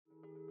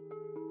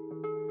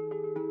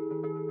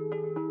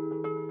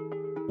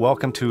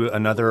Welcome to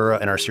another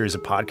in our series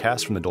of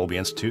podcasts from the Dolby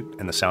Institute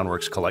and the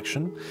Soundworks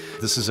Collection.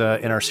 This is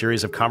in our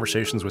series of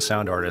conversations with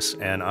sound artists,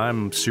 and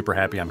I'm super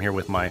happy. I'm here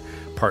with my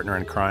partner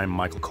in crime,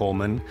 Michael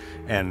Coleman,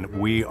 and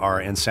we are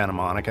in Santa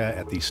Monica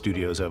at the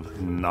studios of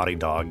Naughty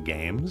Dog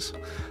Games.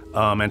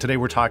 And today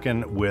we're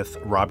talking with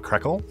Rob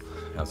Krekel.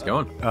 How's it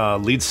going?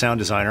 Lead sound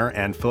designer,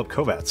 and Philip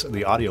Kovatz,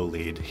 the audio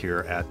lead here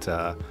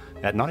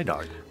at Naughty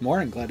Dog.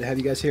 Morning, glad to have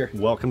you guys here.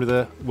 Welcome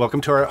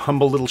to our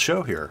humble little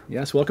show here.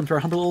 Yes, welcome to our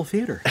humble little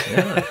theater.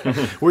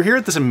 Yeah. We're here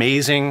at this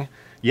amazing,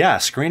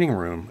 screening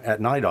room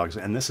at Naughty Dog's,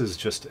 and this is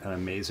just an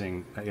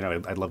amazing.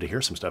 I'd love to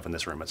hear some stuff in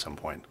this room at some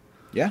point.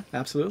 Yeah,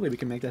 absolutely, we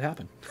can make that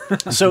happen.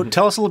 So,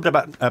 tell us a little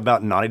bit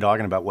about Naughty Dog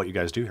and about what you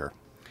guys do here.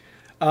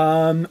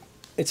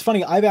 It's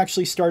funny, I've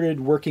actually started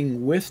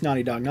working with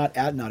Naughty Dog, not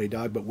at Naughty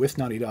Dog, but with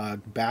Naughty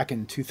Dog back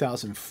in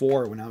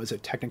 2004 when I was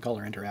at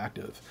Technicolor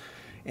Interactive.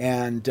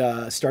 And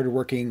started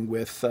working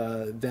with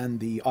then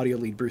the audio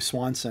lead Bruce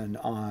Swanson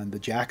on the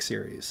Jack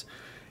series.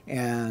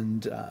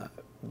 And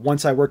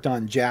once I worked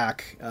on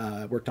Jack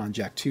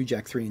 2,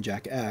 Jack 3, and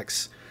Jack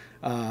X,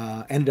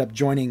 ended up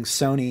joining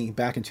Sony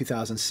back in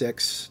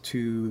 2006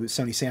 to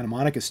Sony Santa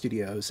Monica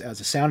Studios as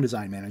a sound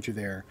design manager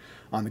there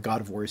on the God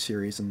of War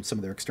series and some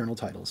of their external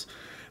titles.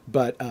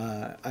 But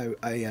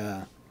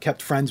I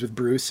kept friends with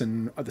Bruce,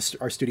 and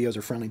our studios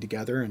are friendly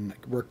together, and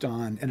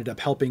ended up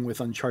helping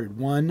with Uncharted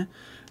 1,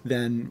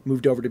 then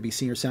moved over to be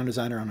senior sound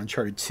designer on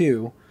Uncharted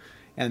 2,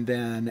 and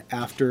then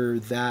after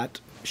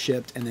that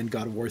shipped and then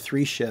God of War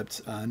 3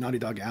 shipped, Naughty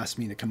Dog asked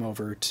me to come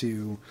over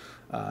to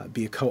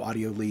be a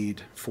co-audio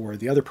lead for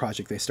the other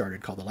project they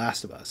started called The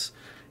Last of Us.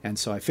 And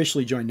so I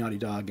officially joined Naughty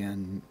Dog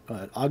in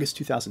August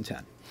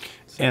 2010.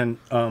 So. And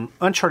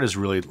Uncharted is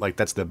really like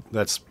that's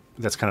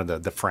kind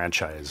of the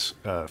franchise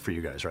for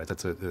you guys, right?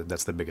 That's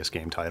the biggest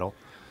game title.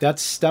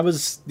 It's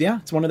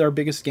one of our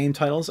biggest game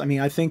titles. I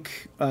mean, I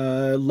think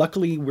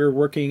luckily we're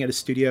working at a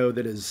studio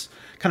that has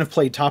kind of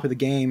played top of the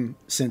game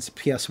since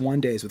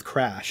PS1 days with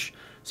Crash.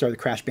 Started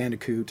the Crash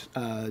Bandicoot,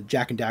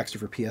 Jak and Daxter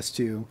for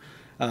PS2,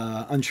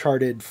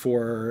 Uncharted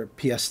for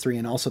PS3,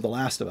 and also The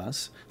Last of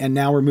Us. And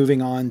now we're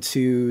moving on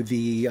to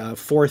the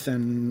fourth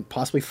and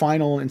possibly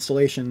final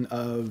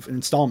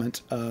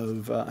installment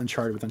of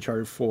Uncharted with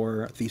Uncharted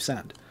 4 Thief's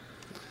End.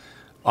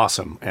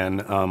 Awesome,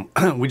 and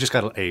we just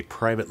got a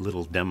private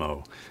little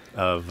demo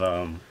of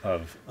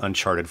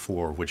Uncharted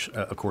 4, which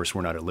of course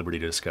we're not at liberty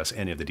to discuss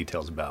any of the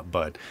details about.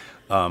 But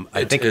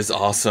I think it is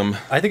awesome.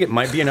 I think it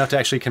might be enough to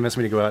actually convince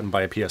me to go out and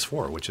buy a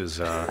PS4, which is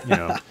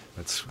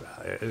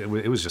it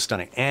was just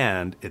stunning,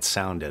 and it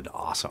sounded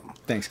awesome.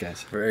 Thanks,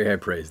 guys. Very high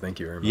praise. Thank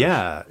you very much.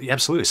 Yeah,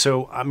 absolutely.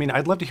 So, I mean,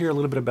 I'd love to hear a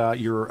little bit about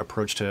your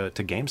approach to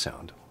game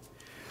sound.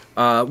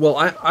 Well,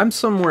 I'm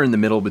somewhere in the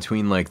middle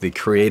between like the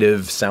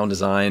creative sound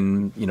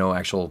design,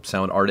 actual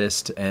sound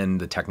artist, and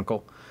the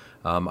technical.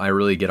 I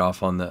really get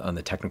off on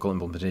the technical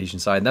implementation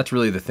side. And that's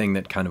really the thing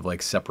that kind of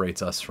like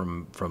separates us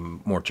from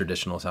more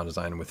traditional sound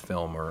design with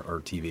film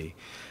or TV.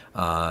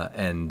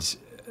 And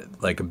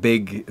like a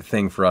big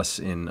thing for us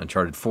in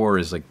Uncharted 4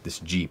 is like this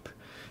Jeep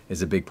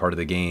is a big part of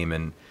the game.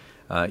 And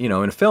in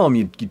a film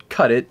you'd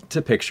cut it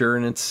to picture,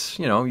 and it's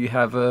you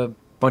have a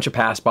bunch of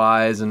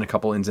pass-bys and a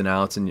couple ins and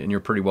outs, and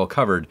you're pretty well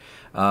covered.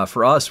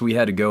 For us, we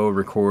had to go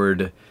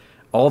record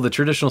all the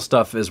traditional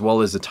stuff as well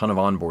as a ton of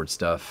onboard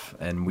stuff,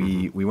 and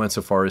we went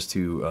so far as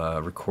to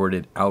record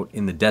it out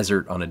in the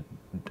desert on an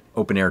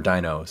open-air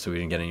dyno, so we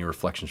didn't get any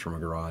reflections from a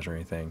garage or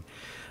anything.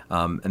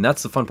 And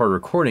that's the fun part of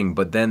recording,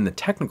 but then the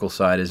technical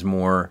side is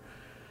more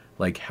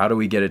like, how do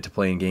we get it to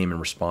play in game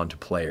and respond to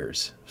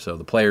players? So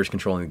the players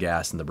controlling the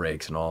gas and the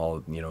brakes and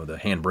all, the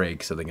hand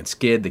brakes, so they can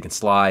skid, they can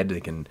slide,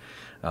 they can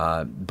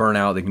burn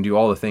out, they can do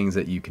all the things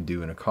that you can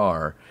do in a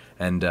car.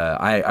 And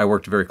I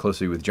worked very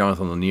closely with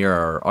Jonathan Lanier,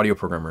 our audio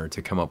programmer,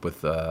 to come up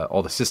with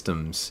all the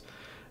systems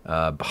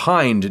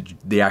behind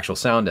the actual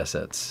sound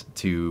assets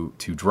to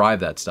drive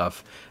that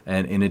stuff,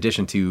 and in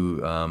addition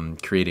to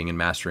creating and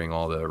mastering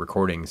all the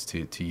recordings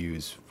to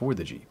use for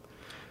the Jeep.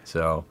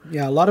 So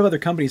yeah, a lot of other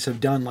companies have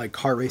done like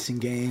car racing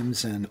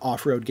games and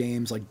off-road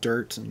games like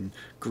Dirt and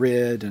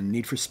Grid and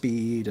Need for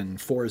Speed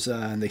and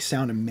Forza, and they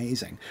sound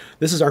amazing.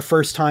 This is our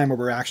first time where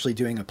we're actually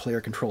doing a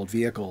player-controlled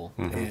vehicle,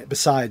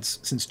 besides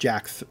since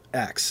Jak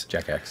X.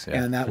 Jak X,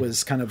 yeah. And that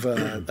was kind of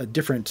a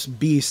different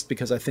beast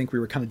because I think we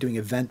were kind of doing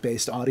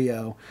event-based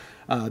audio.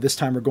 This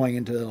time we're going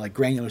into like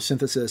granular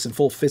synthesis and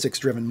full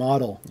physics-driven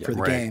model for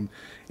the game.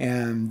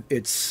 And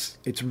it's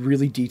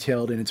really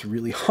detailed and it's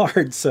really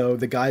hard. So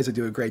the guys that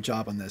do a great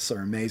job on this are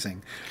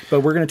amazing.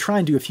 But we're going to try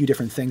and do a few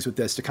different things with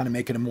this to kind of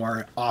make it a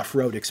more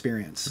off-road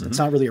experience. It's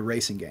not really a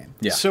racing game.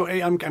 Yeah. So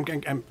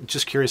I'm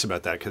just curious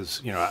about that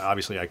because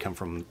obviously I come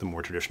from the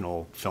more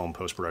traditional film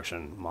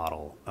post-production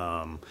model,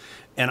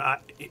 and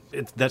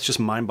that's just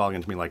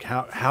mind-boggling to me. Like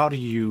how do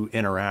you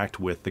interact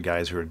with the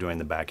guys who are doing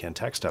the back-end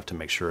tech stuff to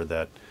make sure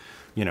that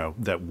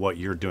that what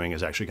you're doing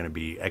is actually going to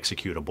be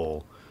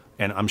executable?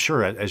 And I'm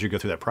sure as you go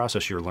through that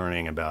process, you're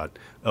learning about,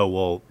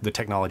 the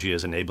technology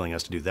is enabling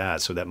us to do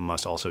that, so that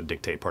must also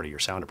dictate part of your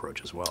sound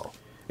approach as well.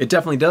 It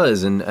definitely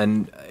does,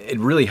 and it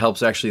really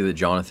helps actually that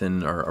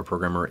Jonathan, our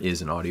programmer,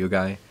 is an audio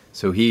guy.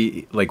 So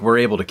we're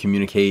able to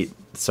communicate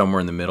somewhere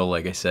in the middle.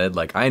 Like I said,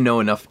 like I know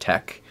enough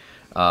tech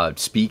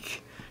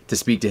speak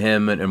to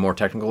him at a more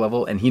technical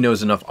level, and he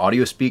knows enough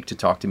audio speak to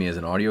talk to me as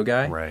an audio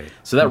guy. Right.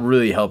 So that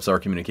really helps our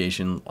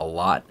communication a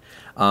lot.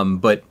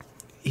 But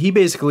he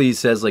basically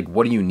says like,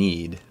 "What do you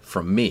need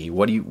from me?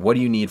 What do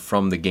you need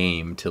from the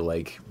game to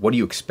like? What do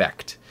you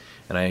expect?"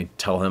 And I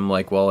tell him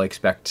like, well, I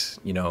expect,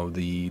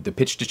 the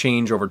pitch to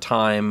change over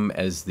time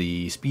as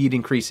the speed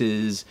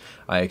increases.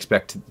 I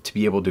expect to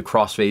be able to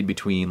crossfade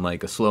between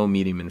like a slow,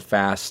 medium, and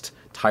fast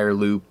tire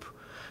loop.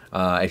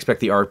 I expect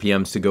the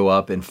RPMs to go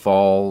up and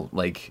fall,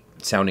 like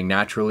sounding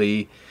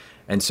naturally.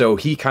 And so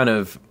he kind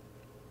of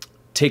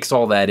takes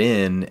all that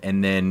in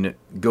and then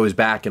goes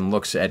back and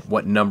looks at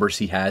what numbers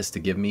he has to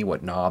give me,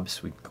 what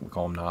knobs, we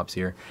call them knobs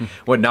here,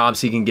 what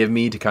knobs he can give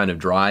me to kind of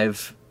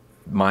drive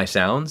my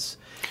sounds.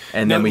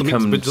 And then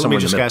let me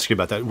just ask you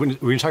about that. When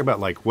you talk about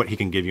like what he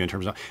can give you in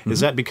terms of,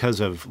 is that because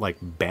of like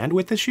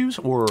bandwidth issues,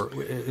 or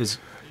is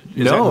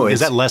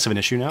that less of an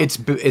issue now? It's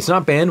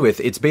not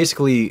bandwidth. It's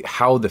basically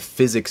how the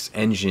physics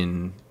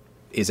engine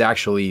is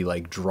actually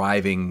like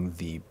driving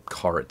the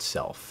car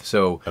itself.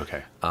 So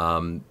okay.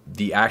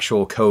 The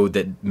actual code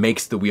that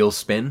makes the wheels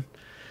spin,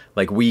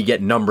 like we get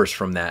numbers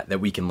from that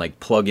we can like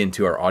plug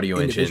into our audio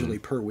individually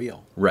engine per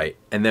wheel. Right.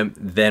 And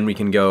then we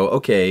can go,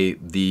 okay,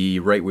 the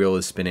right wheel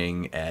is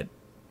spinning at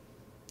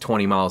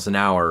 20 miles an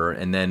hour,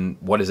 and then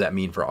what does that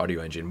mean for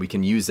audio engine? We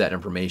can use that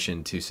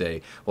information to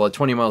say, well, at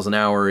 20 miles an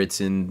hour, it's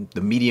in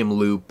the medium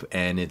loop,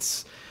 and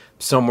it's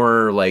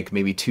somewhere like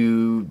maybe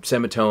 2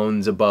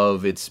 semitones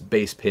above its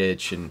bass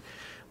pitch, and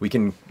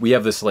we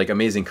have this like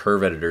amazing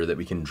curve editor that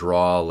we can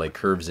draw like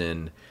curves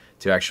in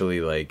to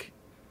actually like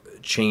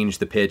change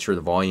the pitch or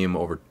the volume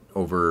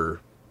over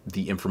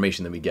the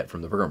information that we get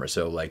from the programmer.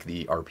 So like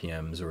the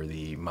RPMs or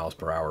the miles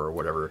per hour or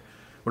whatever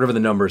the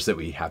numbers that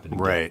we happen to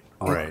get.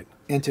 Right.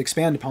 And to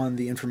expand upon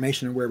the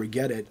information and where we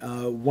get it,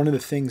 one of the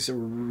things that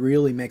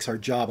really makes our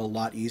job a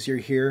lot easier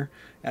here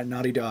at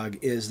Naughty Dog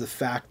is the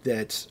fact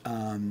that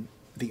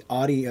the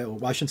audio,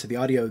 well, I shouldn't say the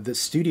audio, the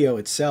studio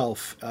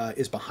itself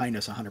is behind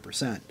us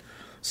 100%.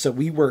 So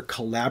we work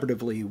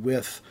collaboratively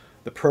with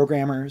the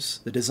programmers,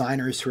 the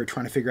designers who are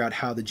trying to figure out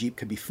how the Jeep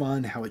could be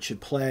fun, how it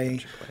should play,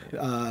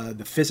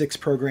 the physics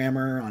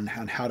programmer on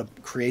how to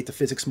create the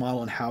physics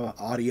model and how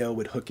audio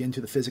would hook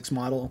into the physics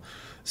model.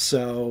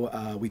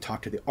 So we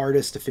talk to the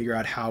artist to figure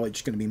out how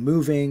it's going to be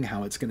moving,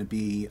 how it's going to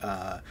be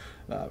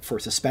for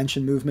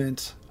suspension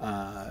movement.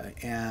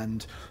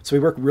 And so we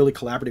work really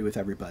collaboratively with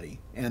everybody.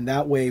 And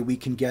that way we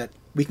can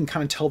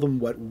kind of tell them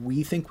what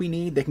we think we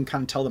need. They can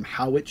kind of tell them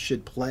how it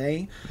should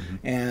play,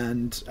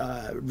 and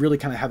really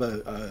kind of have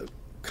a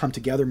come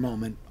together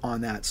moment on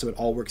that, so it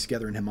all works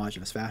together in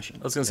homogeneous fashion.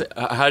 I was going to say,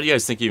 how do you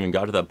guys think you even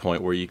got to that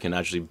point where you can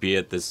actually be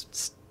at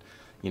this,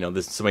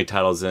 there's so many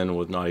titles in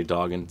with Naughty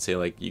Dog and say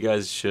like, you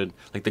guys should,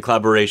 like the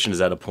collaboration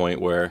is at a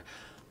point where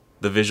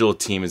the visual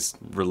team is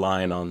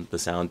relying on the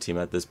sound team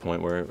at this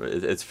point where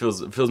it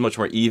feels much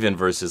more even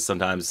versus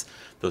sometimes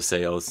they'll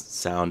say, oh,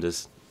 sound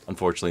is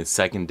unfortunately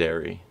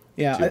secondary.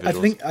 Yeah, I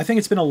think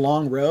it's been a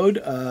long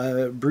road.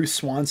 Bruce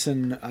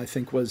Swanson, I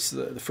think, was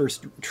the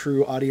first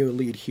true audio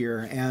lead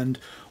here. And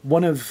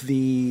one of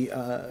the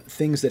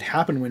things that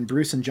happened when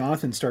Bruce and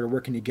Jonathan started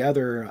working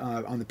together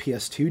on the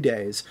PS2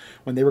 days,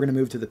 when they were going to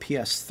move to the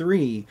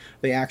PS3,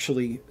 they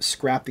actually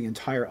scrapped the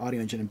entire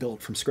audio engine and built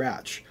it from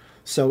scratch.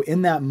 So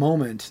in that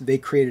moment, they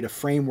created a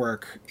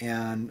framework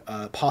and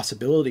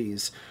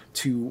possibilities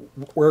to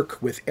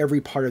work with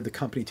every part of the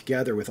company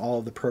together, with all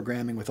of the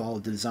programming, with all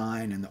the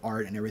design and the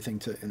art and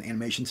everything, and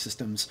animation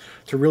systems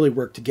to really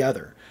work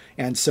together.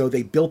 And so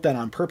they built that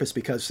on purpose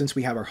because since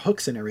we have our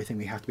hooks and everything,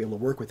 we have to be able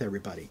to work with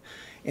everybody.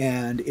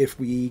 And if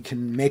we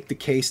can make the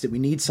case that we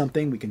need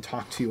something, we can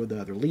talk to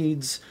the other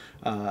leads.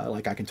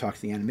 Like I can talk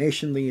to the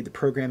animation lead, the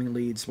programming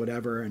leads,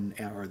 whatever,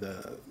 or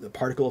the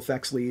particle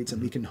effects leads,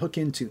 and we can hook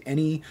into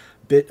any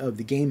bit of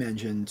the game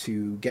engine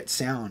to get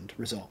sound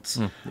results.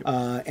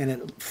 And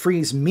it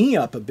frees me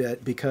up a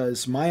bit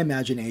because my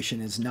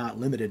imagination is not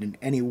limited in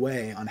any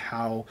way on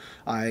how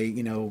I,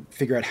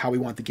 figure out how we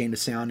want the game to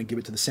sound and give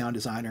it to the sound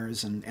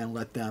designers and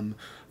let them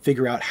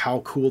figure out how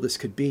cool this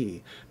could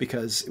be,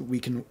 because we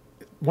can.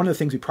 One of the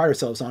things we pride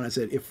ourselves on is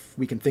that if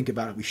we can think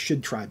about it, we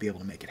should try to be able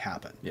to make it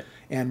happen. Yeah.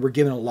 And we're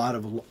given a lot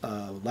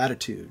of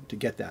latitude to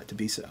get that to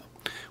be so.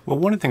 Well,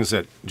 one of the things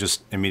that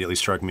just immediately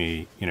struck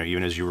me,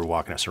 even as you were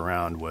walking us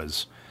around,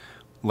 was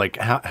like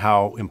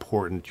how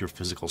important your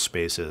physical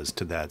space is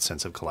to that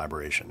sense of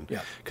collaboration.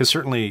 Yeah. Because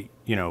certainly,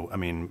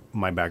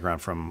 my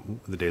background from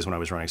the days when I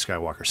was running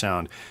Skywalker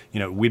Sound,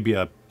 we'd be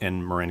up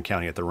in Marin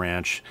County at the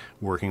ranch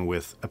working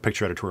with a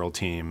picture editorial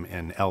team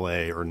in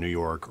LA or New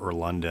York or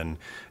London.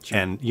 Sure.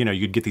 And,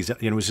 you'd get these,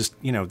 it was just,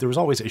 there was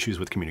always issues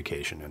with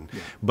communication.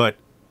 But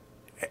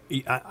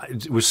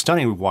it was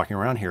stunning walking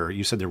around here.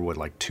 You said there were,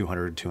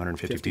 200,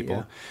 250 people?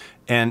 Yeah.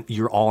 And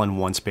you're all in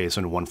one space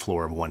on one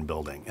floor of one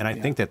building. And I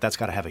think that's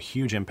got to have a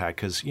huge impact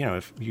because,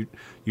 if you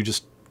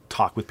just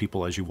talk with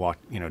people as you walk,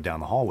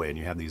 down the hallway, and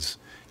you have these,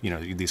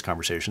 these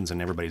conversations,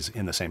 and everybody's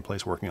in the same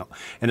place working on.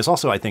 And it's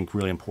also, I think,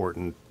 really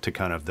important to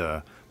kind of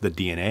the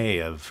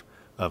DNA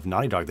of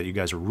Naughty Dog that you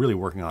guys are really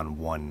working on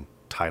one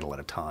title at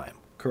a time.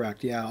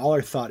 Correct. Yeah. All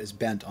our thought is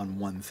bent on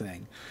one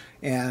thing.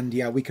 And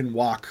yeah, we can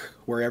walk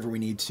wherever we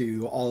need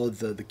to. All of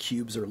the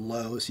cubes are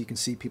low, so you can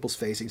see people's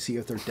faces, you can see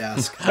at their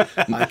desk.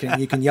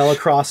 You can yell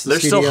across the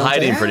studio. They're still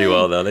hiding pretty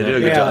well, though. They do a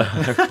good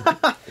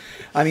job.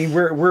 I mean,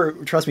 we're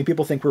trust me,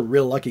 people think we're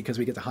real lucky because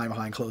we get to hide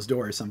behind closed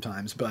doors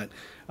sometimes. But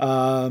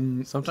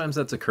sometimes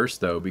that's a curse,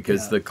 though,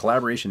 because the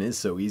collaboration is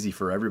so easy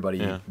for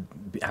everybody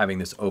having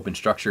this open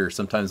structure.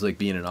 Sometimes, like,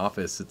 being in an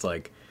office, it's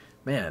like,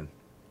 man,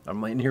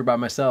 I'm in here by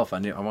myself. I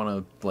want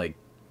to, like,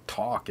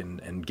 talk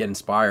and get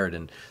inspired,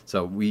 and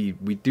so we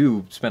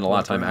do spend a lot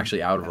of time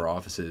actually out of our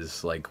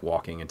offices, like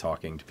walking and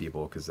talking to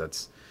people, because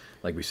that's,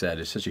 like we said,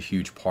 it's such a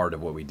huge part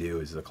of what we do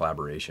is the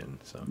collaboration.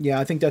 So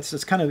yeah, I think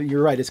that's kind of,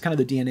 you're right, it's kind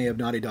of the DNA of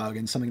Naughty Dog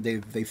and something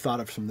they've thought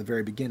of from the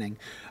very beginning.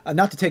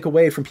 Not to take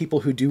away from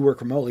people who do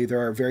work remotely, there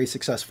are very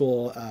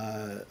successful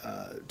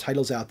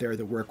titles out there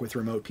that work with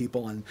remote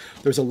people, and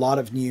there's a lot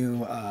of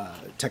new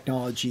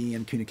technology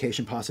and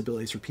communication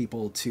possibilities for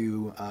people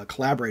to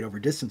collaborate over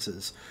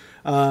distances.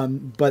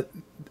 But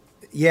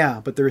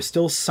there is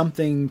still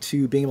something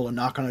to being able to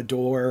knock on a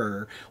door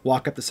or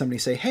walk up to somebody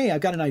and say, hey, I've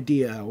got an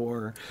idea,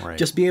 or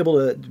just be able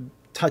to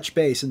touch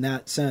base in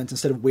that sense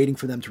instead of waiting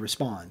for them to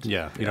respond.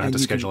 Yeah, you don't have to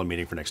schedule a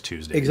meeting for next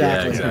Tuesday.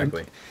 Exactly. Yeah,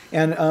 exactly.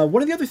 And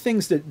one of the other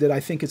things that I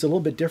think is a little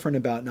bit different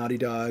about Naughty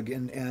Dog,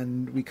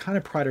 and we kind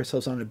of pride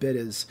ourselves on it a bit,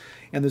 is,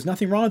 and there's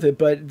nothing wrong with it,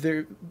 but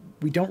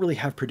we don't really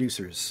have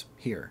producers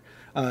here.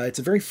 It's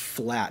a very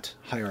flat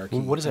hierarchy.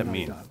 What does that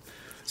mean? Dog.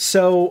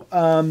 So,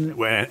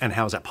 and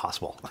how is that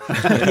possible?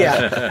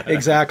 Yeah,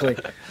 exactly.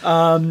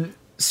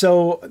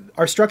 So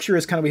our structure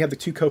is kind of, we have the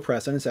two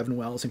co-presidents, Evan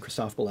Wells and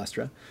Christophe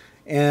Balestra.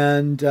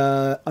 And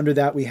under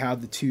that, we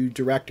have the two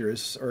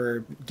directors,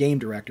 or game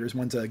directors.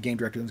 One's a game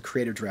director, one's a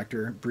creative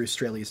director. Bruce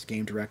Straley is a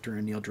game director,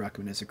 and Neil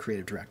Druckmann is a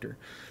creative director.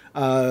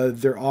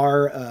 There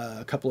are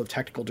a couple of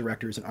technical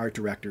directors and art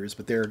directors,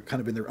 but they're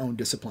kind of in their own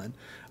discipline.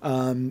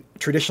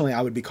 Traditionally,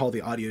 I would be called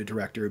the audio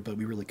director, but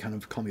we really kind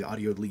of call me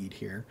audio lead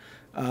here.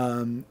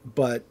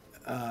 But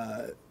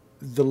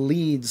the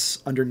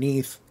leads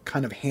underneath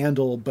kind of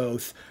handle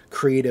both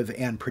creative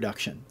and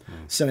production.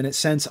 So in a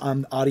sense,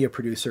 I'm the audio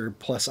producer,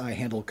 plus I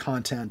handle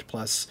content,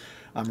 plus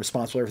I'm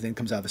responsible for everything that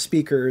comes out of the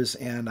speakers,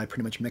 and I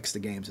pretty much mix the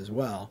games as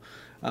well.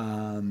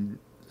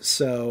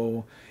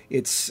 So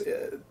it's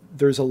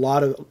there's a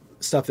lot of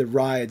stuff that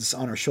rides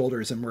on our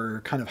shoulders, and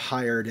we're kind of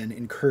hired and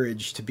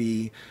encouraged to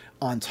be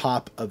on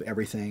top of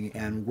everything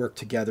and work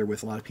together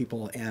with a lot of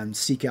people and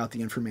seek out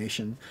the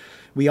information.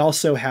 We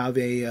also have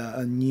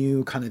a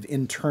new kind of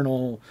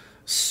internal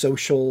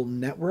social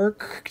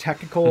network,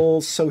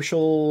 technical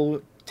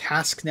social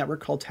task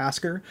network called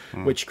Tasker,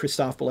 which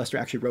Christophe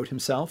Balestra actually wrote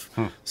himself.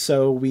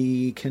 So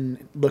we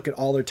can look at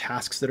all their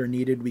tasks that are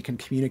needed. We can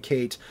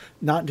communicate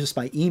not just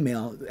by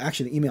email.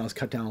 Actually, the email is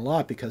cut down a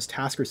lot because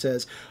Tasker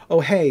says,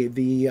 oh, hey,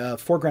 the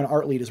foreground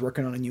art lead is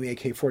working on a new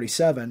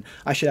AK-47.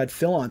 I should add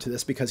Phil onto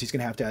this because he's going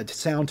to have to add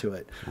sound to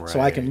it. Right.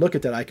 So I can look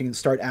at that. I can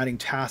start adding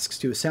tasks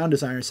to a sound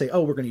designer and say,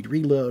 oh, we're going to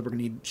need reload. We're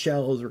going to need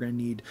shells. We're going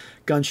to need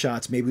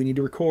gunshots. Maybe we need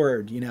to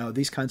record,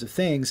 these kinds of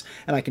things.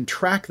 And I can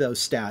track those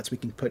stats. We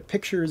can put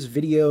pictures,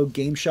 video,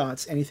 game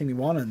shots, anything we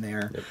want in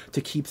there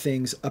to keep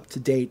things up to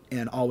date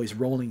and always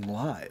rolling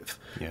live,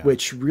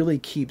 which really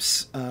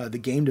keeps the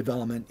game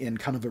development in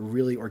kind of a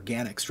really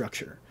organic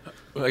structure.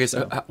 Well, I guess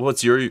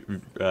what's your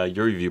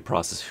review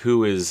process?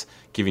 Who is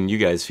giving you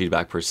guys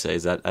feedback per se?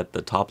 Is that at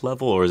the top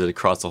level, or is it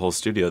across the whole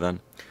studio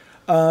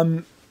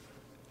then?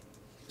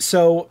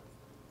 So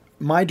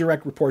my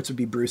direct reports would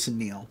be Bruce and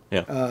Neil.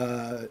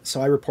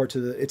 So I report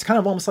to it's kind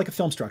of almost like a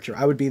film structure.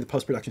 I would be the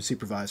post-production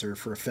supervisor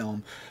for a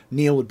film.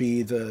 Neil would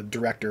be the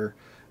director.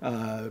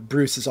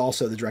 Bruce is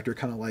also the director,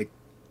 kind of like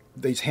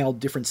they handle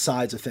different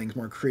sides of things,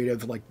 more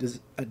creative, like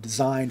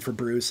design for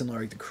Bruce, and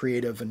like the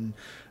creative and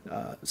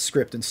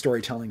script and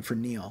storytelling for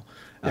Neil.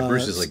 Yeah,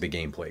 Bruce is like the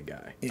gameplay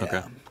guy. Yeah.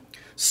 Okay.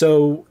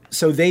 So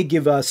they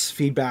give us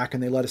feedback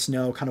and they let us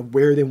know kind of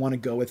where they want to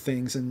go with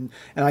things, and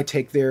I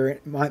take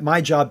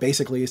my job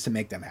basically is to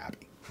make them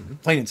happy,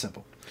 plain and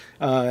simple,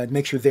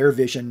 make sure their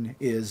vision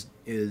is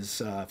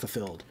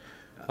fulfilled.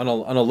 On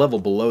a level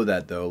below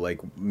that, though, like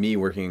me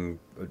working,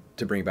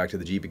 to bring it back to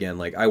the Jeep again,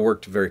 like I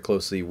worked very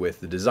closely with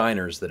the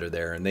designers that are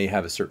there, and they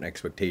have a certain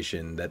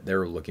expectation that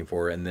they're looking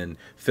for, and then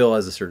Phil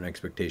has a certain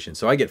expectation.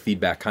 So I get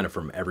feedback kind of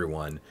from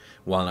everyone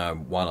while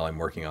I'm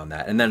working on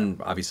that, and then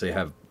obviously I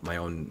have my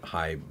own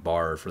high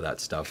bar for that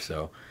stuff.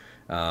 So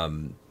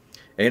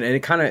And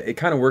it kind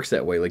of works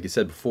that way. Like you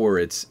said before,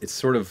 it's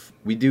sort of,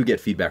 we do get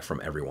feedback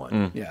from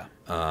everyone. Yeah.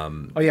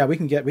 We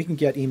can get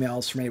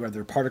emails from any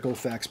other particle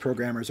effects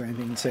programmers or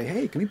anything and say,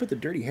 hey, can we put the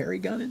Dirty Harry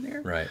gun in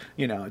there? Right.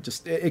 You know,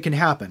 it can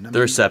happen. The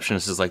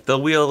receptionist is like, the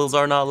wheels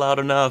are not loud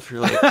enough.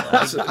 You're like,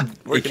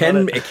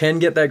 it can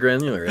get that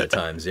granular at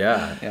times,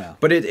 yeah. Yeah.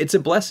 But it's a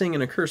blessing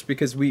and a curse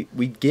because we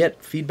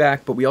get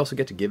feedback, but we also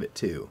get to give it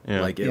too.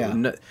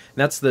 Yeah.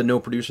 That's the no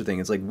producer thing.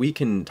 It's like we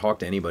can talk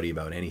to anybody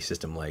about any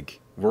system. Like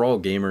we're all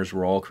gamers,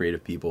 we're all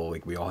creative people.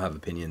 Like we all have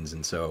opinions,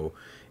 and so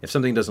if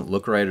something doesn't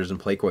look right or doesn't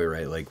play quite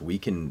right, like we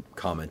can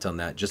comment on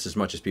that just as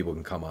much as people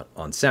can comment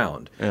on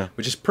sound,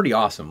 which is pretty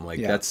awesome.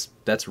 Like that's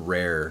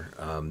rare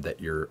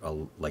that you're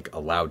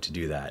allowed to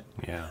do that.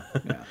 Yeah.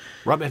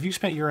 Rob, have you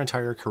spent your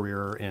entire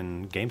career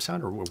in game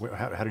sound, or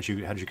how did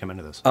you come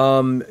into this?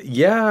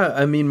 Yeah,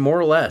 I mean, more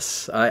or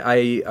less.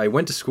 I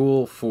went to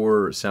school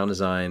for sound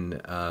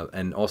design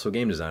and also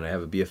game design. I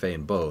have a BFA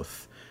in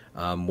both.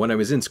 When I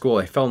was in school,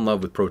 I fell in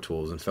love with Pro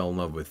Tools and fell in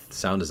love with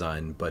sound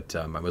design, but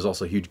I was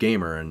also a huge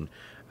gamer, and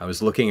I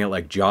was looking at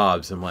like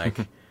jobs. I'm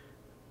like,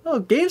 oh,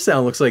 game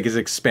sound looks like it's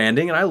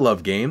expanding, and I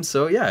love games,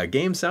 so yeah,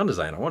 game sound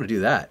design. I want to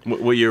do that.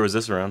 What year was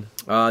this around?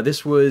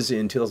 This was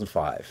in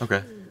 2005.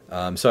 Okay.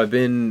 So I've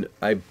been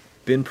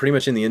pretty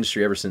much in the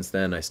industry ever since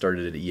then. I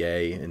started at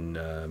EA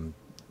in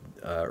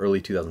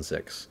early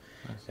 2006.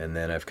 Nice. And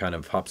then I've kind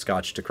of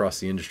hopscotched across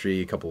the industry,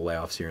 a couple of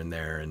layoffs here and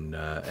there,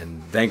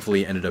 and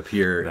thankfully ended up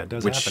here. That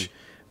does happen.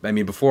 I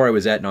mean, before I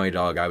was at Naughty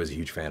Dog, I was a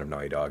huge fan of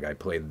Naughty Dog. I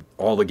played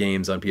all the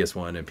games on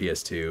PS1 and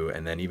PS2,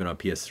 and then even on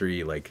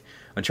PS3, like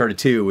Uncharted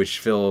 2, which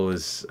Phil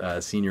was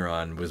senior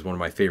on, was one of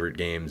my favorite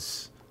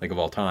games, like of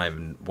all time,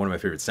 and one of my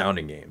favorite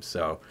sounding games.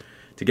 So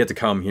to get to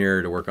come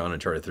here to work on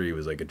Uncharted 3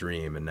 was like a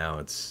dream, and now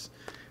it's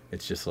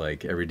just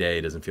like every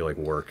day doesn't feel like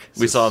work.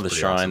 We saw the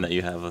shrine awesome. that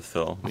you have with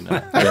Phil. We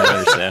know. I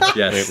understand.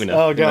 Yes. We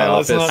know. Oh God,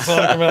 let's not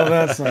talk about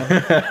that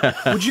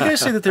stuff. Would you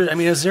guys say that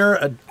is there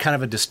a kind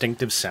of a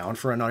distinctive sound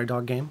for a Naughty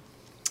Dog game?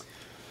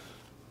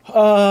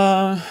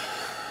 I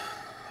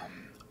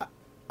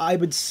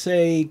would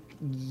say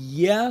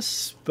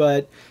yes,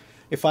 but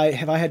if I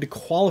had to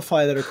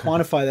qualify that or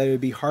quantify that, it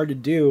would be hard to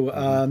do.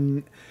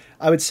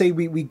 I would say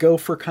we go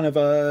for kind of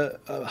a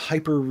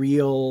hyper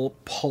real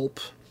pulp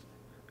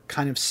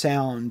kind of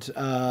sound.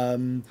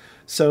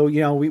 So, you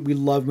know, we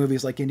love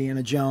movies like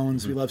Indiana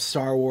Jones. We love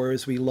Star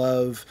Wars. We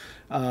love,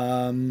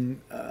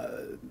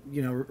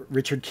 you know,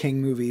 Richard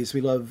King movies.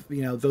 We love,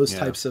 you know, those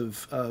types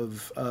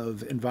of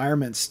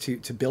environments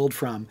to build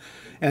from.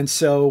 And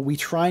so we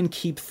try and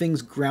keep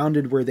things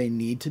grounded where they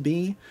need to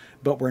be,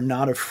 but we're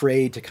not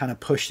afraid to kind of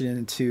push it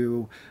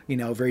into, you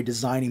know, very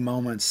designing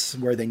moments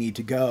where they need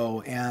to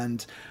go.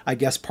 And I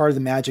guess part of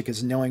the magic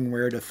is knowing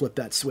where to flip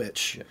that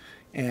switch.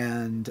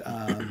 And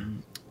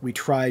we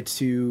try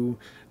to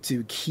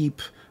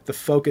keep the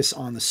focus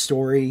on the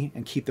story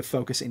and keep the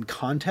focus in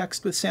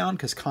context with sound,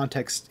 because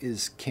context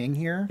is king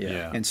here,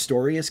 and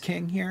story is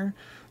king here.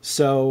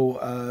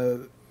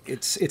 So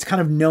it's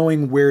kind of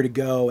knowing where to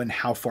go and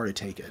how far to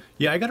take it.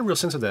 Yeah, I got a real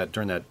sense of that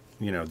during that,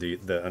 you know,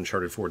 the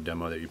Uncharted 4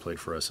 demo that you played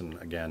for us.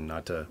 And again,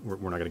 we're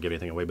not going to give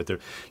anything away, but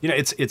you know,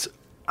 it's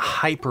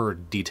hyper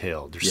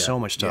detailed. There's so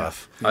much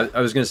stuff.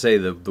 I was going to say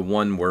the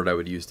one word I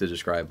would use to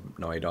describe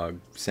Naughty Dog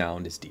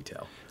sound is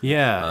detail.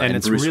 Yeah, and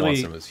it's Bruce really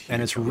Swanson was huge.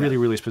 and it's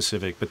really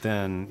specific. But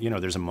then, you know,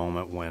 there's a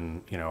moment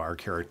when, you know, our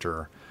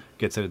character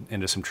gets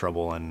into some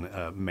trouble and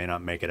may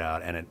not make it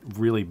out, and it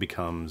really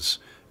becomes,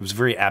 it was a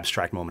very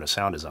abstract moment of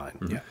sound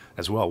design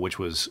as well, which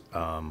was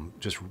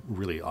just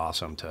really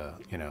awesome to,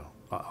 you know,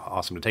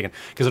 awesome to take in,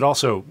 because it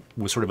also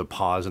was sort of a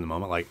pause in the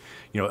moment, like,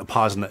 you know, a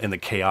pause in the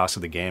chaos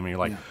of the game, and you're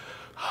like,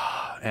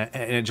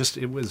 and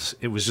it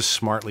was just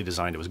smartly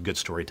designed. It was good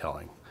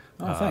storytelling.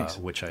 Oh, thanks.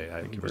 Which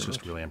I was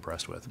just really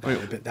impressed with. That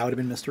would have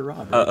been Mr.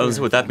 Rob.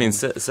 With that being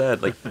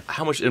said, like,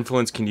 how much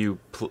influence can you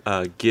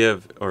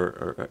give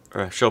or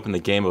show up in the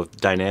game of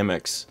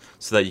dynamics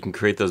so that you can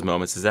create those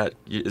moments? Is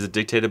it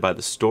dictated by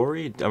the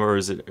story, or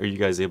are you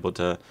guys able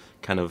to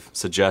kind of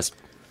suggest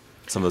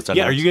some of those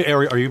dynamics? Yeah,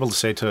 are you able to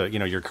say to, you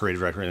know, your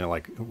creative director, you know,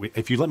 like,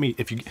 if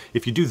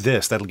you do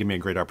this, that'll give me a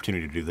great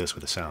opportunity to do this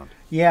with the sound?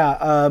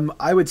 Yeah,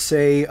 I would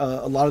say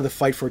a lot of the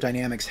fight for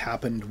dynamics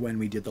happened when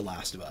we did The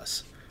Last of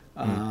Us.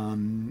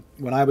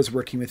 When I was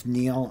working with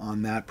Neil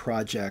on that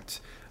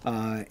project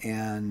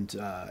and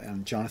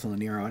Jonathan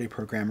Lanier, our audio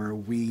programmer,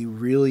 we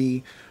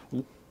really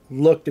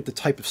looked at the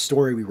type of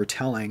story we were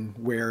telling,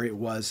 where it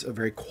was a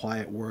very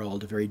quiet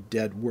world, a very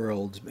dead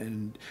world,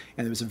 and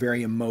it was a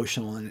very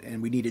emotional,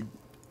 and we needed,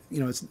 you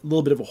know, it's a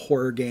little bit of a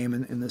horror game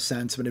in the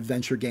sense of an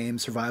adventure game,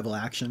 survival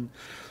action.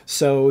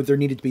 So there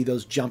needed to be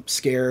those jump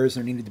scares.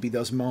 There needed to be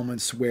those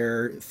moments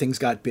where things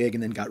got big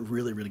and then got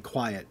really, really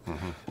quiet.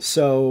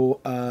 So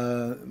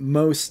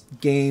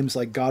most games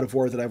like God of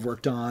War that I've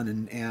worked on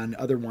and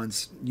other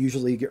ones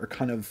usually are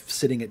kind of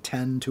sitting at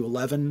 10 to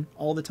 11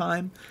 all the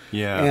time.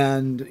 Yeah.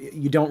 And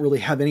you don't really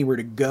have anywhere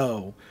to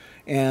go.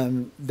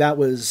 And that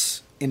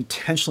was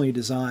intentionally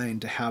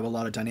designed to have a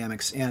lot of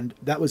dynamics. And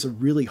that was a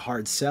really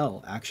hard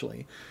sell,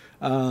 actually.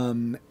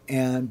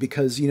 And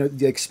because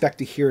they expect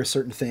to hear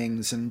certain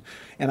things, and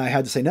I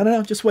had to say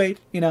no, just wait.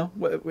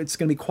 It's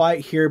going to be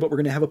quiet here, but we're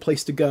going to have a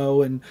place to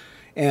go, and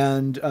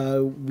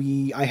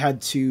I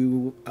had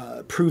to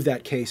prove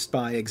that case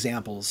by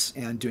examples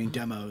and doing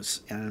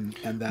demos and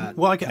that.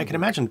 Well, I can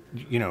imagine,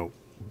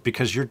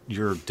 because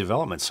your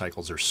development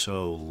cycles are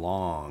so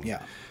long.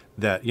 Yeah.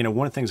 That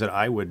one of the things that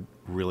I would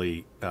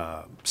really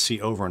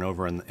see over and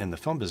over in the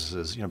film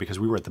business is because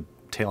we were at the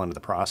tail end of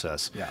the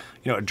process. Yeah.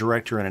 A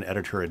director and an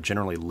editor had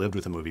generally lived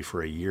with a movie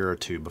for a year or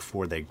two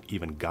before they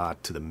even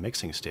got to the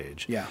mixing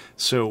stage. Yeah.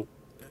 So,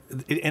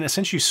 in a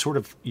sense,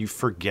 you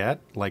forget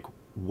like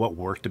what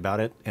worked about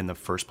it in the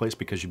first place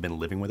because you've been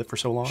living with it for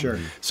so long. Sure.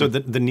 So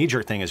the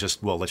knee-jerk thing is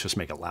just, well, let's just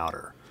make it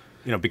louder.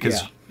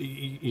 Because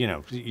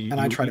and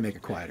I try to make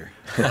it quieter.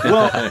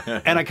 Well,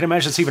 and I can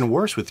imagine it's even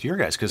worse with your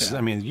guys because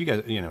I mean, you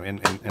guys,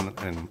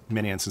 in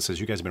many instances,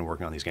 you guys have been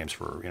working on these games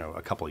for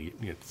a couple of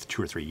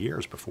 2 or 3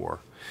 years before.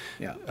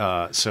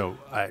 Yeah. So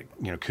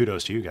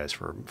kudos to you guys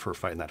for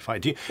fighting that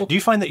fight. Do you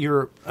find that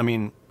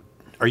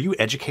are you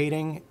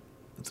educating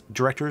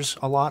directors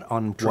a lot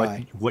on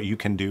what you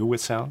can do with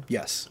sound?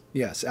 Yes,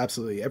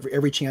 absolutely.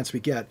 Every chance we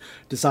get,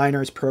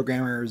 designers,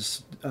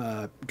 programmers,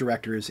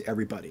 directors,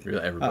 everybody.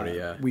 Really, everybody,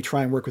 yeah. We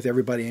try and work with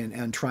everybody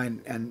and try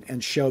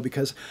and show,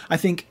 because I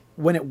think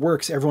when it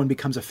works, everyone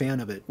becomes a fan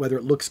of it. Whether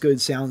it looks good,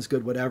 sounds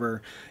good,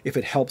 whatever. If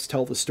it helps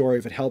tell the story,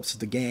 if it helps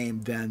the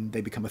game, then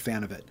they become a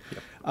fan of it.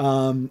 Yep.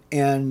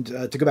 And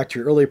to go back to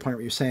your earlier point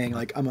where you're saying,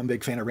 like, I'm a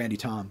big fan of Randy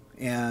Tom,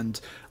 and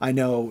I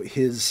know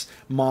his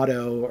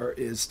motto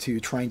is to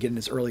try and get in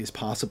as early as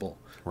possible.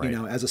 Right.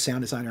 As a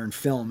sound designer in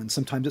film, and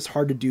sometimes it's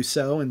hard to do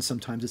so, and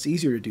sometimes it's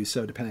easier to do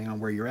so depending on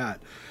where you're at.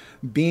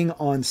 Being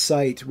on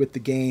site with the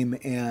game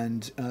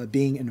and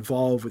being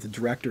involved with the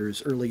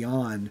directors early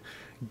on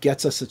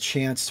gets us a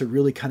chance to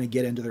really kind of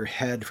get into their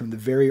head from the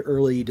very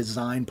early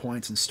design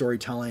points and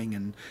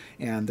storytelling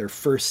and their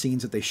first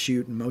scenes that they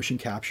shoot in motion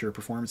capture,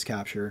 performance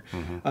capture,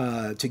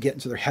 to get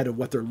into their head of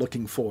what they're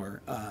looking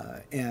for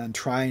and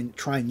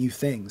try new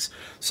things.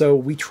 So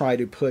we try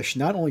to push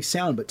not only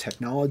sound but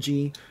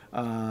technology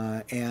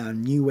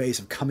and new ways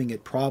of coming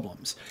at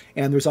problems.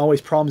 And there's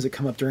always problems that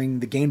come up during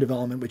the game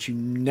development which you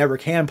never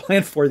can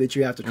plan for, that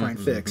you have to try and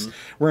fix.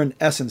 We're in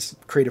essence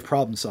creative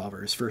problem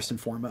solvers first and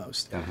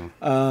foremost.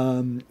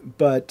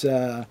 But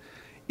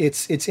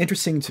it's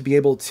interesting to be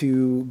able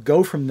to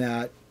go from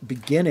that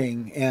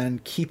beginning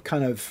and keep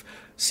kind of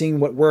seeing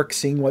what works,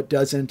 seeing what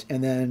doesn't,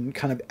 and then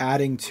kind of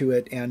adding to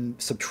it and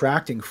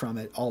subtracting from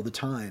it all the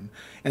time.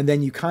 And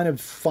then you kind of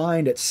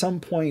find at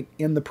some point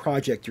in the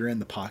project you're in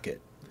the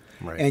pocket.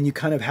 Right. And you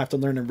kind of have to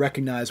learn to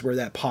recognize where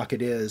that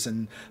pocket is,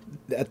 and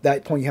at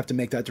that point you have to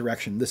make that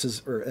direction.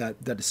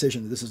 That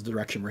decision. This is the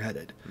direction we're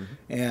headed,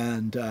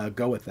 and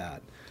go with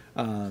that.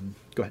 Go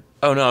ahead.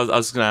 Oh no, I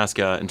was going to ask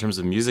in terms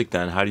of music.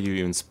 Then, how do you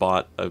even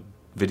spot a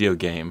video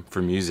game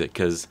for music?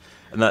 Because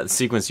in that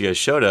sequence you guys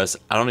showed us,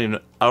 I don't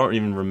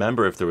even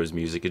remember if there was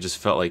music. It just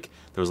felt like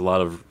there was a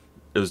lot of.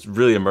 It was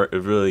really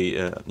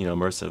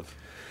immersive.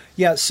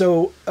 Yeah,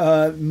 so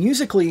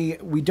musically,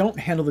 we don't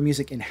handle the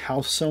music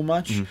in-house so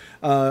much.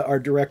 Our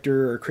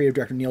creative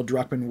director, Neil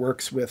Druckmann,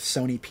 works with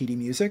Sony PD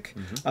Music.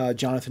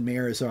 Jonathan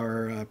Mayer is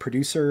our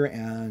producer,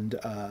 and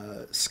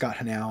Scott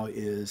Hanau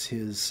is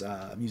his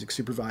music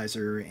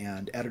supervisor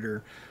and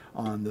editor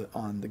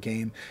on the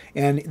game.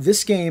 And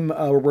this game,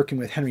 we're working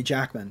with Henry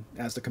Jackman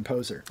as the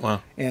composer.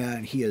 Wow.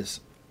 And he is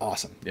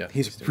awesome. Yeah,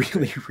 he's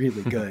really,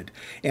 really good.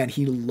 And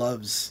he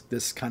loves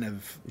this kind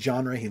of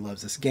genre. He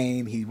loves this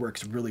game. He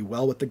works really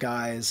well with the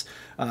guys.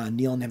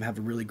 Neil and him have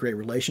a really great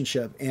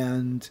relationship.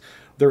 And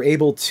they're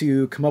able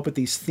to come up with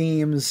these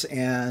themes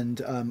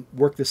and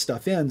work this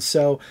stuff in.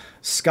 So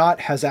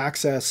Scott has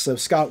access. So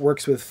Scott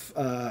works with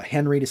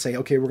Henry to say,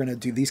 okay, we're going to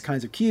do these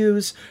kinds of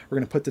cues. We're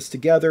going to put this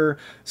together.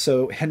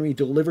 So Henry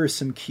delivers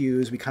some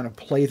cues. We kind of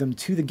play them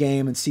to the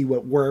game and see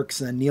what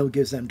works. And then Neil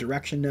gives them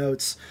direction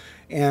notes.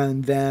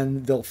 And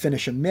then they'll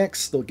finish a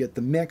mix, they'll get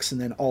the mix, and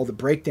then all the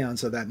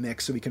breakdowns of that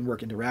mix so we can work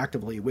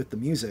interactively with the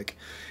music.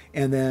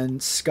 And then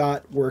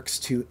Scott works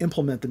to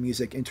implement the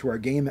music into our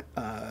game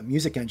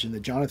music engine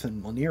that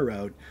Jonathan Lanier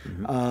wrote.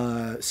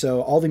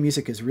 So all the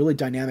music is really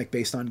dynamic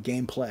based on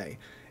gameplay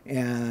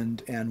and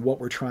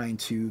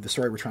the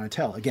story we're trying to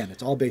tell. Again,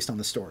 it's all based on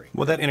the story.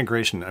 Well, that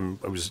integration,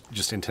 I was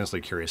just intensely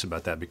curious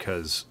about that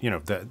because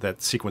that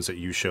sequence that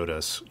you showed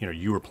us,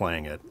 you were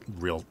playing it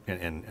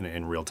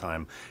in real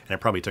time, and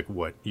it probably took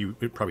what you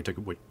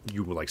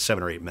were like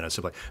 7 or 8 minutes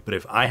to play. But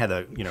if I had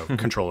a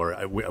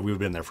controller, we would have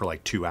been there for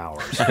like 2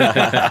 hours.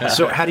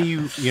 So how do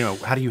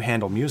you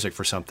handle music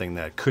for something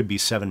that could be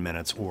 7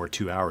 minutes or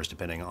 2 hours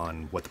depending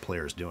on what the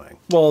player is doing?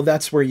 Well,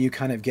 that's where you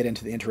kind of get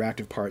into the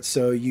interactive part.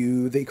 So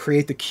they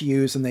create the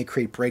cues and they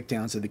create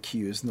breakdowns of the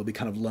cues, and they'll be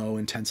kind of low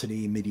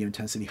intensity, medium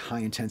intensity, high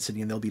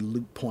intensity, and there'll be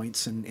loop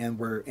points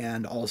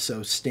and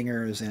also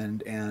stingers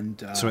and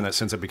so in that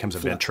sense it becomes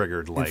event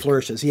triggered like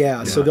flourishes.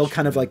 So they'll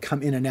kind of like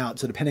come in and out.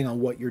 So depending on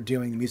what you're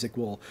doing, the music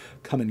will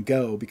come and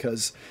go,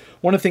 because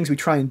one of the things we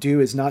try and do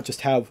is not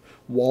just have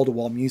wall to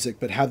wall music,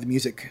 but have the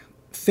music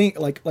think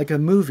like a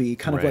movie,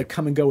 kind of Right. like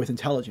come and go with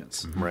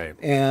intelligence. Right.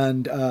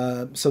 And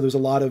so there's a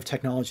lot of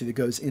technology that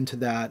goes into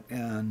that,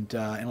 and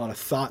a lot of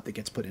thought that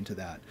gets put into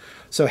that.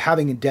 So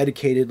having a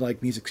dedicated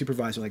like music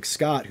supervisor like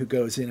Scott, who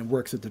goes in and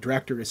works with the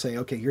director to say,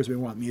 okay, here's where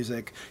we want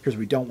music, here's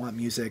where we don't want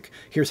music,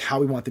 here's how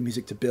we want the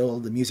music to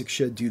build. The music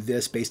should do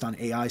this based on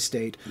AI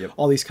state. Yep.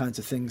 All these kinds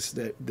of things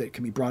that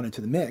can be brought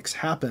into the mix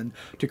happen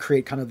to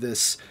create kind of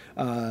this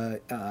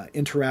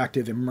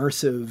interactive,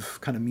 immersive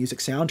kind of music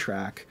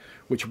soundtrack,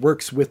 which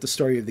works with the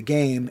story of the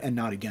game and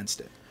not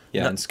against it.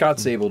 Yeah, and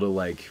Scott's able to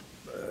like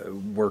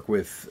work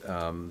with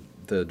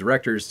the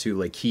directors to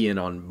like key in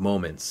on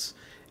moments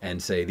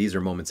and say these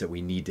are moments that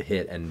we need to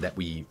hit and that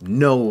we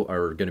know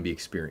are going to be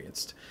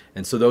experienced.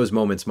 And so those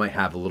moments might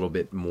have a little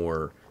bit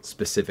more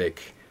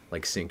specific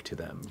like sync to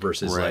them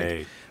versus Right.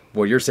 like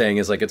what you're saying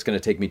is like it's going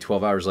to take me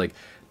 12 hours. Like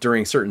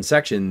during certain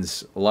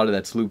sections, a lot of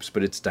that's loops,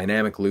 but it's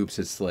dynamic loops.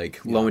 It's like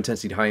low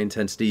intensity, high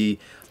intensity.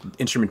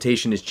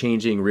 Instrumentation is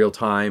changing real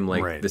time.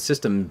 Like Right. the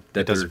system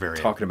that does they're vary.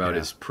 talking about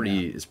Yeah. is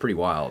pretty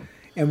wild.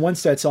 And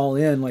once that's all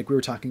in, like we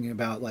were talking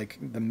about, like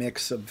the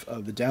mix of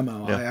the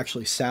demo, Yeah. I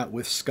actually sat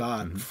with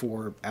Scott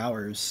for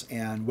hours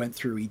and went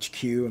through each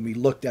cue, and we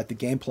looked at the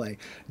gameplay.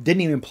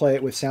 Didn't even play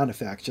it with sound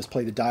effects, just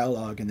play the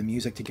dialogue and the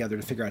music together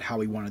to figure out how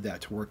we wanted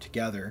that to work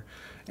together.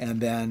 And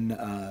then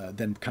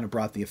kind of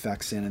brought the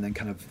effects in, and then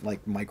kind of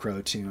like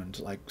micro tuned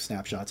like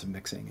snapshots of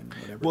mixing and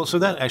whatever. Well, so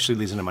that actually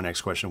leads into my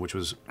next question, which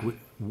was,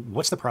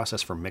 what's the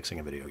process for mixing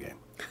a video game?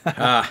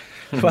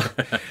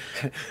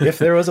 If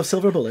there was a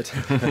silver bullet.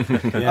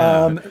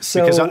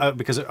 So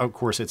Because of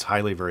course it's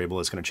highly variable.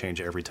 It's going to change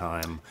every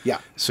time. Yeah.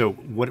 So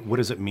what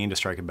does it mean to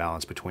strike a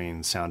balance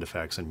between sound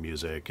effects and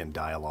music and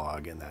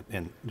dialogue and that,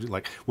 and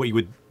like what you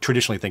would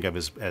traditionally think of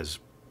as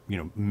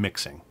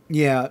mixing?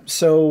 Yeah,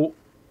 so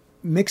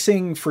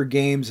mixing for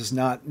games is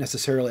not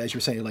necessarily, as you're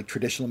saying, like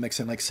traditional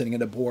mixing, like sitting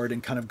at a board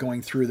and kind of going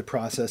through the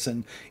process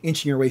and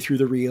inching your way through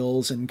the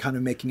reels and kind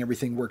of making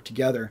everything work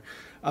together.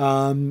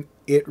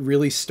 It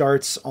really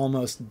starts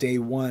almost day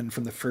one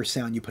from the first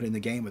sound you put in the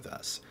game with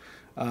us.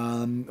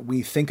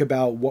 We think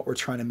about what we're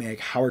trying to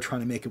make, how we're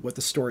trying to make it, what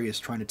the story is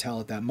trying to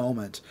tell at that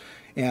moment.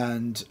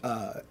 And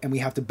we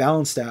have to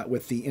balance that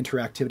with the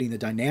interactivity and the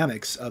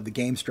dynamics of the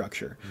game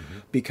structure,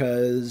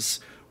 because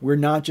we're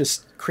not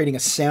just creating a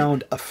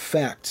sound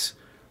effect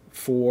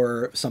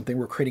for something,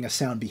 we're creating a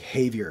sound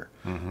behavior.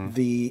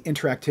 The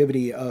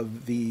interactivity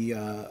of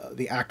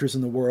the actors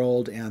in the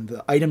world and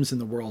the items in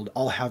the world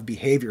all have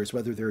behaviors,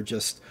 whether they're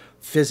just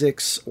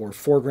physics or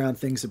foreground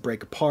things that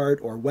break apart,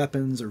 or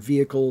weapons or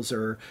vehicles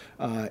or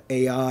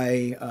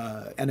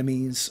AI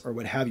enemies or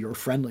what have you, or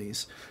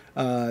friendlies.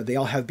 They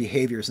all have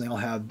behaviors, and they all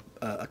have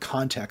a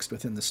context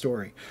within the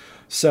story.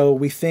 So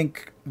we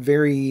think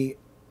very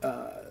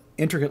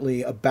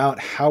intricately about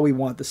how we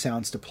want the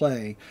sounds to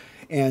play.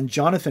 And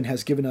Jonathan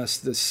has given us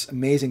this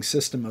amazing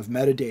system of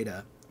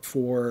metadata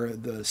for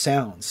the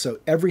sounds. So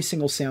every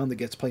single sound that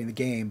gets played in the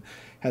game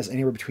has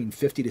anywhere between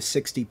 50 to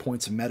 60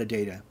 points of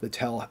metadata that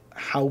tell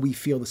how we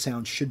feel the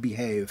sound should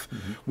behave.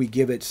 We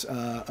give it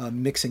a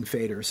mixing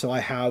fader. So I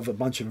have a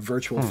bunch of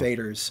virtual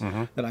faders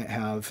that I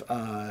have.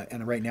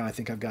 And right now I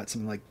think I've got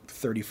something like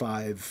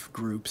 35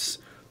 groups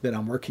that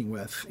I'm working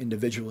with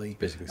individually.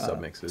 Basically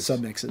submixes.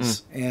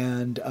 Submixes.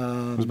 And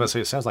I was about to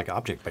say, it sounds like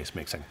object-based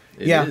mixing.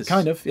 It yeah, is.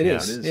 kind of. It Yeah,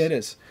 is. it is. It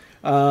is.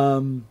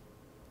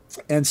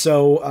 And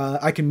so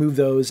I can move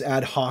those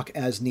ad hoc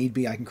as need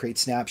be. I can create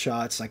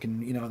snapshots. I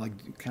can,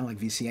 like kind of like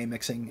VCA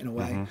mixing in a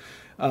way.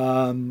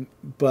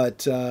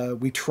 But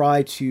we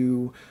try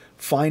to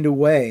find a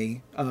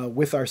way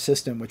with our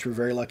system, which we're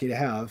very lucky to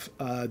have,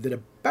 that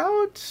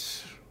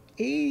about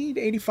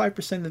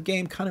 80-85% of the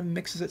game kind of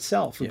mixes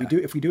itself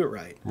if we do it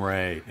right.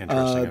 Right.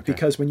 Interesting. Okay.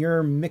 Because when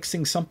you're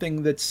mixing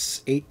something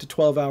that's 8 to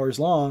 12 hours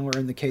long, or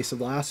in the case of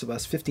The Last of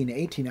Us, 15 to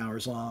 18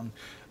 hours long,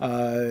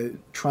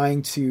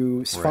 trying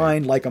to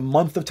find like a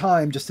month of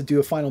time just to do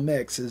a final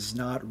mix is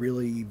not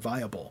really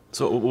viable.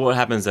 So what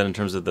happens then in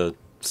terms of the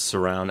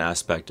surround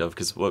aspect of,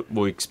 because what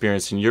we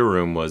experienced in your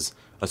room was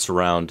a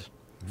surround,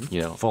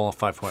 Full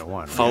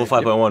 5.1. follow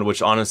 5.1,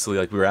 which honestly,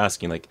 like we were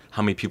asking, like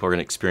how many people are going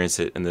to experience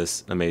it in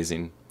this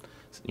amazing,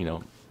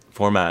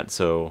 format.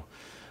 So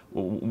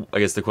I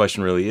guess the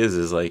question really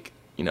is like,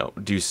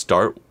 do you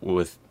start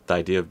with the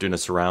idea of doing a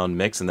surround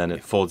mix and then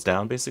it folds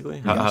down basically?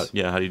 How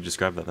do you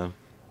describe that then?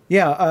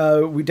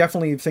 Yeah, we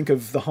definitely think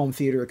of the home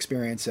theater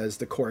experience as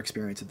the core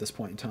experience at this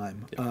point in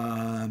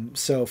time.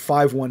 So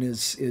 5.1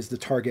 is the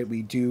target.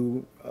 We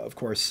do, of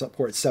course,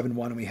 support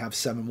 7.1, and we have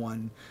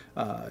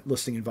 7.1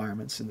 listing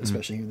environments, and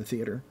especially in the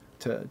theater,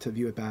 to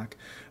view it back.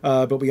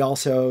 But we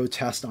also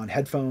test on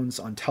headphones,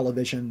 on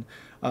television,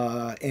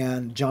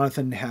 and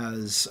Jonathan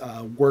has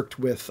worked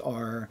with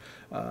our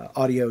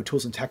audio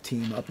tools and tech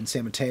team up in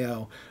San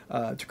Mateo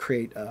to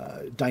create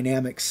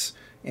dynamics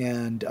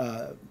and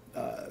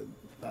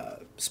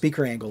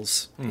speaker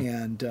angles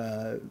and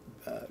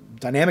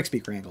dynamic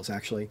speaker angles,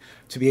 actually,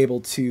 to be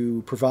able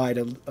to provide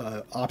a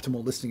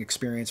optimal listening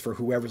experience for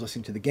whoever's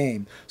listening to the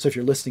game. So if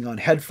you're listening on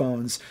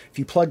headphones, if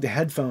you plug the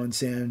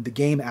headphones in, the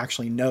game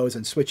actually knows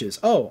and switches,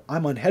 oh,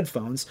 I'm on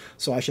headphones,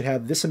 so I should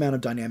have this amount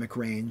of dynamic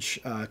range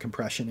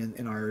compression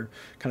in our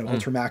kind of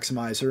ultra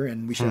maximizer,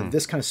 and we should have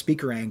this kind of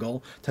speaker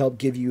angle to help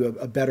give you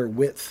a better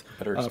width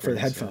for the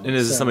headphones. And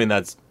is this something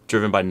that's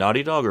driven by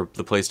Naughty Dog or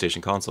the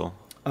PlayStation console?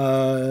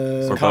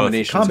 Or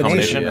combination.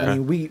 Combination, I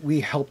mean,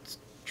 we helped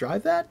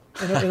drive that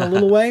in a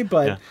little way,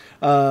 but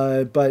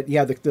the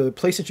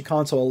PlayStation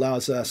console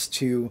allows us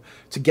to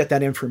get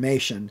that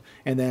information,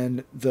 and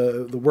then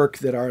the work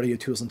that Audio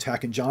Tools and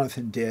Tech and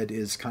Jonathan did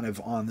is kind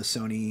of on the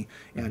Sony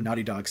and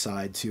Naughty Dog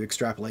side to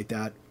extrapolate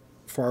that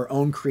for our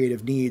own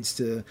creative needs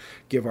to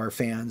give our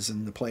fans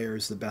and the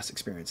players the best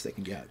experience they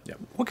can get. Yep.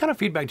 What kind of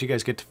feedback do you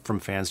guys get from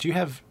fans? Do you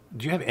have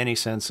any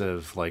sense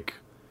of like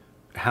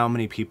how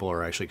many people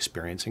are actually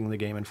experiencing the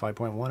game in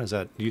 5.1? Is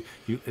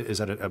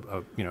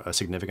that a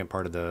significant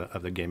part of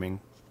the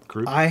gaming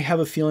group? I have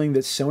a feeling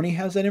that Sony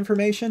has that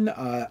information.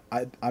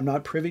 I'm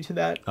not privy to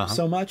that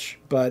so much,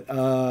 but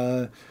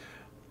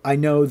I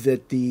know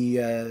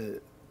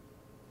that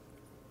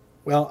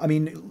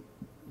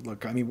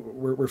look, I mean,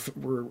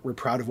 we're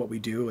proud of what we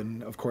do,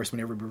 and of course,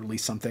 whenever we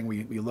release something,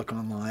 we look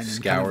online and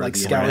scour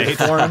the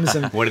forums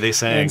and what are they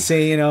saying? And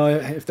say,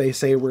 if they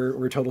say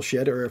we're total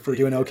shit or if we're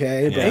doing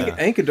okay. Yeah.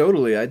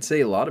 Anecdotally, I'd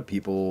say a lot of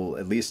people,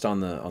 at least on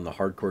the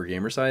hardcore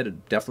gamer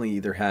side, definitely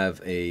either have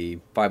a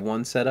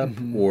 5.1 setup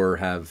or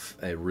have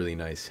a really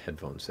nice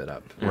headphone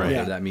setup. Right.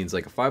 Whether that means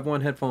like a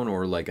 5.1 headphone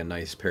or like a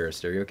nice pair of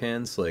stereo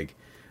cans. Like,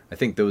 I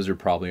think those are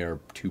probably our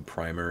two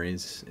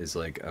primaries, is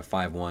like a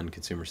 5.1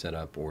 consumer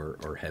setup or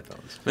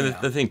headphones. I mean,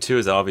 the thing, too,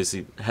 is that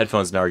obviously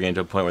headphones now are getting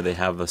to a point where they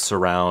have a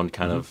surround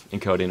kind of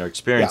encoding or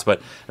experience. But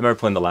I remember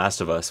playing The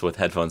Last of Us with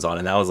headphones on,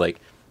 and that was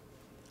like,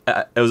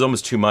 it was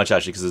almost too much,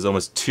 actually, because it was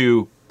almost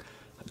too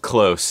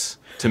close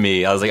to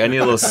me. I was like, I need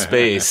a little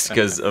space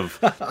because of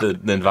the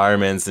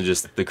environments and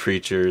just the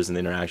creatures and the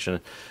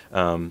interaction.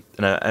 And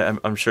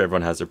I'm sure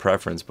everyone has their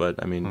preference,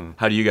 but I mean,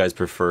 how do you guys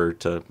prefer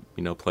to,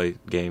 play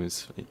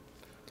games?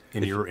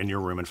 In your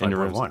room in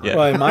 5.1, right? Yeah.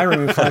 Well, in my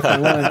room in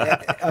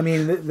 5.1, I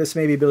mean, this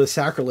may be a bit of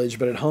sacrilege,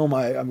 but at home,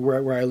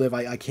 where I live,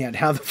 I can't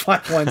have the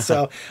 5.1,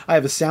 so I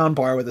have a sound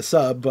bar with a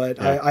sub, but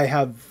I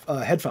have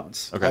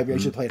headphones. Okay. I've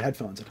actually played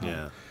headphones at home.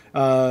 Yeah.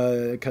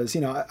 Because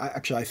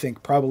I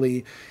think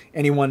probably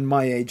anyone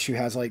my age who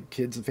has like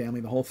kids and family,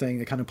 the whole thing,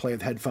 they kind of play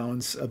with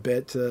headphones a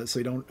bit, so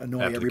you don't annoy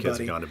After everybody. the kids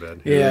have gone to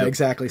bed. Yeah,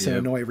 exactly. So Yep.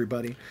 annoy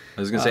everybody.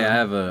 I was going to say, I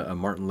have a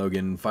Martin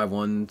Logan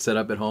 5.1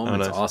 setup at home. Oh,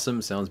 it's nice.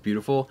 awesome. Sounds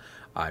beautiful.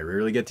 I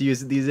rarely get to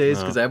use it these days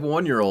because I have a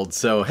 1-year-old,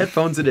 so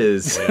headphones it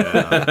is.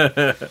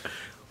 Yeah.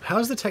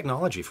 How's the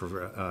technology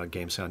for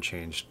game sound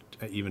changed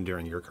even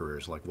during your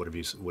careers? Like, what have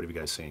you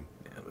guys seen?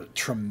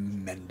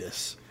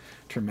 Tremendous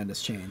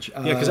change.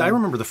 Yeah, because I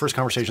remember the first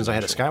conversations I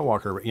had at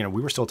Skywalker.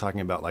 We were still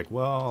talking about like,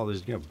 well,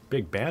 there's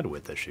big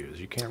bandwidth issues.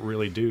 You can't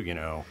really do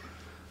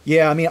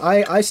Yeah, I mean,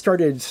 I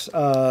started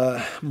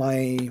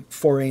my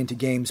foray into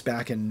games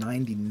back in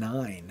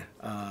 '99.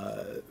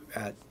 I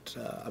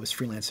was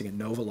freelancing at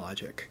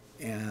Novalogic,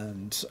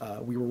 and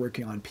we were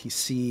working on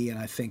PC, and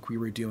I think we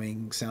were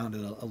doing sound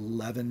at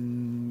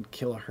 11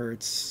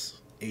 kilohertz,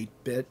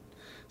 8-bit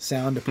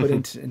sound to put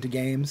into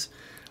games.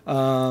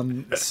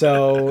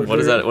 So What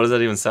does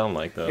that even sound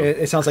like, though?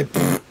 it sounds like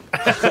so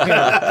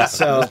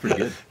That's pretty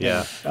good.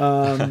 Yeah.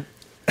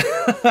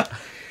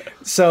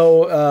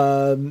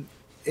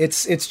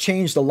 It's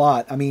changed a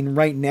lot. I mean,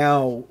 right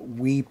now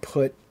we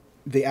put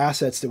the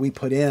assets that we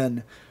put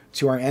in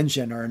to our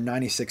engine are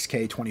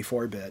 96K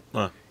 24-bit.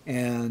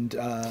 And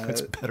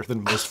It's better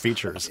than most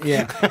features.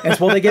 yeah, and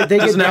they get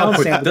Doesn't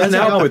output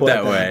downsampled.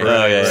 that way.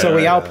 Oh, yeah, So yeah,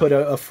 we yeah. output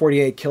a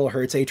 48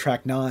 kilohertz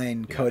A-Track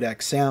 9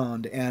 codec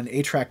sound, and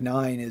A-Track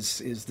 9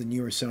 is the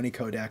newer Sony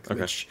codec,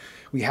 which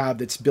we have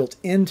that's built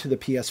into the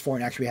PS4,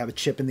 and actually we have a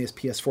chip in this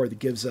PS4 that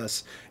gives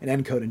us an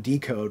encode and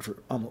decode for,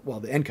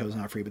 the encode is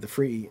not free, but the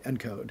free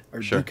encode, or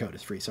decode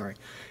is free, sorry.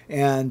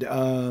 And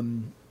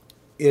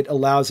it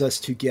allows us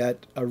to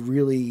get a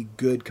really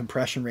good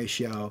compression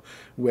ratio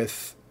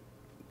with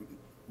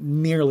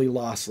nearly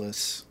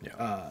lossless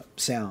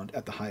sound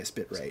at the highest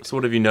bit rate. So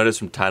what have you noticed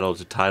from title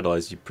to title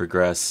as you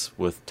progress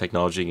with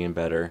technology getting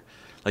better?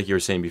 Like you were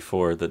saying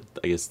before, that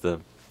I guess the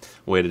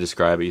way to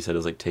describe it, you said it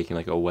was like taking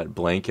like a wet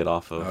blanket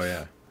off of. Oh,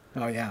 yeah.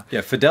 Oh yeah.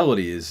 Yeah,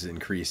 fidelity is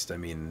increased,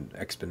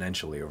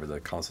 exponentially over the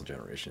console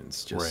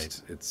generations.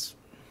 It's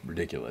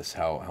ridiculous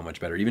how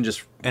much better. Even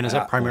just And is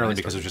that primarily when I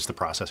because of started. just the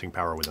processing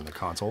power within the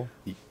console?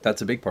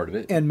 That's a big part of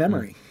it. And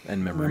memory.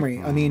 And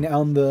memory. I mean,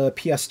 on the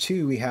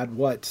PS2, we had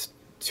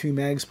 2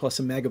 megs plus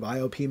a meg of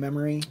IOP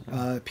memory.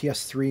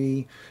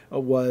 PS3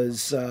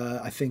 was,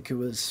 I think it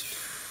was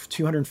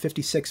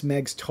 256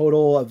 megs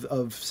total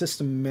of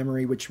system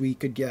memory, which we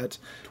could get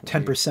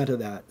 10% of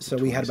that. So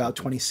we had about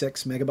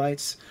 26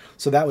 megabytes.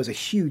 So that was a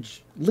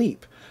huge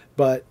leap.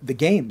 But the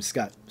games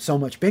got so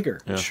much bigger.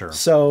 Yeah. Sure.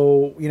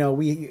 So,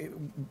 we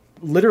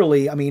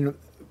literally, I mean,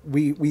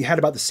 we had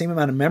about the same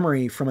amount of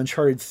memory from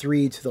Uncharted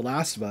 3 to The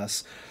Last of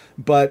Us.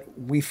 but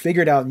we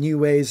figured out new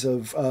ways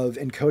of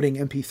encoding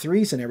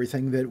MP3s and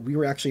everything that we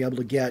were actually able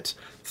to get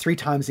 3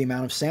 times the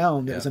amount of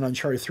sound as in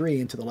Uncharted 3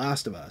 into The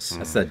Last of Us.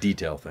 That's that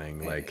detail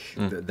thing. Like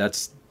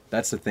that's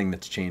the thing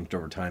that's changed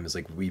over time. Is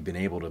like we've been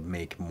able to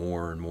make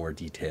more and more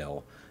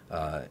detail,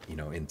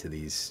 into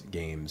these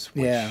games.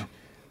 Which Yeah.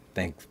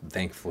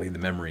 Thankfully, the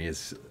memory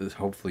is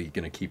hopefully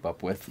going to keep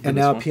up with. And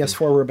now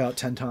PS4 we're about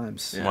 10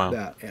 times Wow.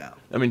 that. Yeah.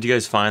 I mean, do you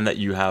guys find that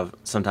you have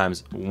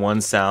sometimes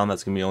one sound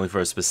that's going to be only for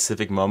a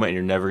specific moment and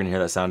you're never going to hear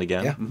that sound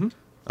again? Yeah.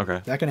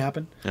 Okay. That can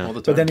happen. Yeah. All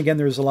the time. But then again,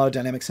 there's a lot of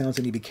dynamic sounds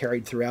that need to be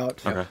carried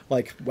throughout, Okay.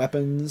 like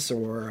weapons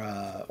or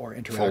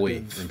interactive. Foley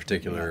in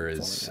particular Yeah,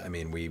 is, Foley, yeah. I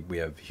mean, we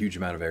have a huge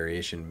amount of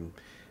variation,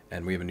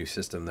 and we have a new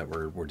system that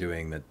we're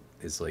doing that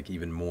is like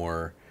even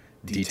more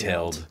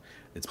detailed.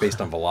 It's based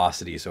on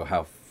velocity, so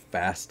how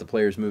fast the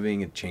player's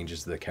moving, it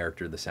changes the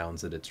character, the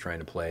sounds that it's trying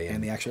to play.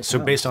 And the actual So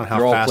sound. based on how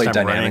They're all fast played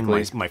I'm running,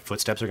 dynamically. my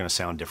footsteps are going to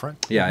sound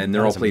different. Yeah, and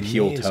they're all That's played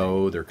heel amazing.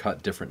 toe. They're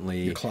cut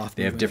differently. Your cloth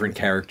They have movement, different everything.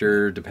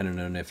 character depending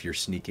on if you're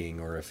sneaking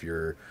or if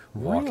you're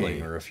walking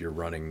Really? or if you're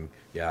running.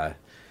 Yeah,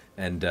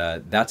 and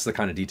that's the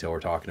kind of detail we're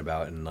talking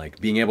about. And like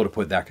being able to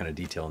put that kind of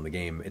detail in the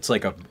game, it's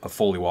like a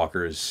Foley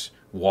walker is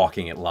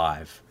walking it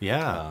live.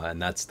 Yeah.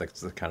 And that's the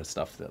kind of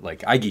stuff that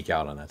like I geek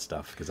out on that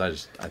stuff because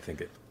I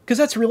think it. Because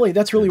that's really what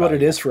it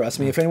Invaluable. is for us. I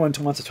mean, if anyone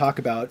wants to talk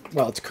about,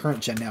 well, it's current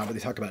gen now, but they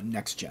talk about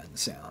next gen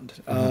sound.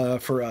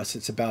 For us,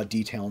 it's about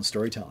detail and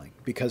storytelling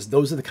because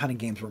those are the kind of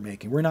games we're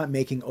making. We're not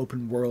making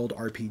open world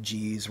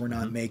RPGs. We're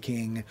not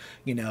making,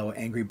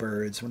 Angry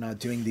Birds. We're not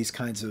doing these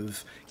kinds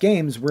of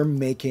games. We're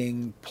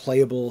making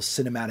playable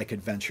cinematic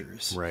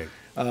adventures. Right.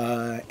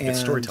 And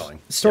storytelling.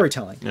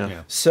 Storytelling.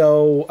 Yeah.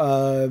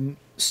 So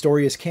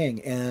story is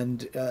king,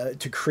 and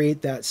to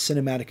create that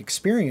cinematic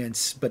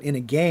experience, but in a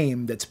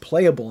game that's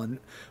playable and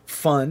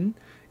fun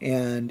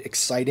and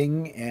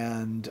exciting,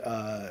 and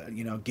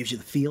gives you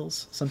the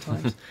feels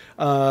sometimes,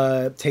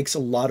 takes a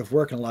lot of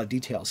work and a lot of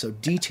detail. So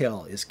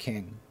detail is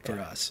king for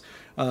us.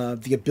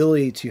 The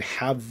ability to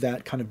have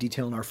that kind of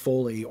detail in our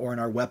Foley or in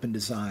our weapon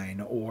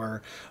design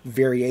or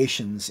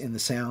variations in the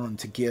sound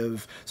to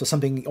give so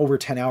something over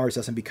 10 hours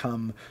doesn't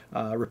become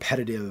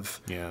repetitive.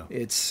 Yeah.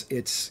 It's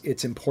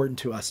important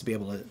to us to be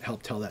able to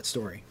help tell that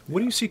story. What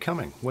do you see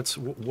coming?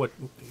 What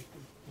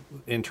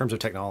in terms of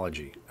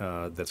technology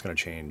that's going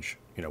to change?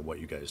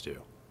 What you guys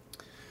do.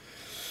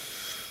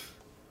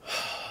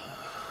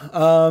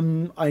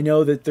 I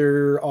know that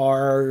there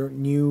are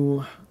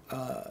new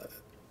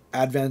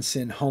advents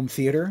in home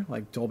theater,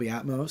 like Dolby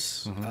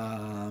Atmos.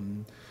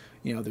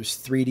 There's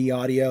 3D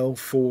audio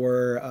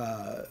for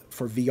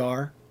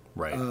VR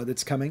Right.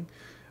 that's coming.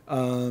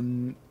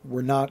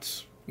 We're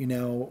not,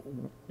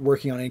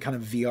 working on any kind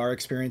of VR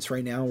experience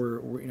right now.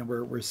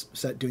 We're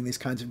set doing these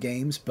kinds of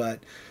games, but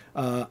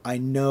I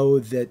know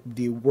that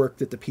the work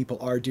that the people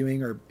are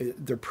doing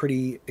they're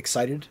pretty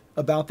excited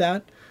about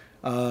that.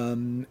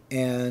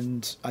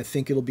 And I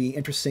think it'll be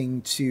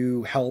interesting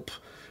to help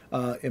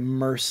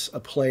immerse a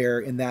player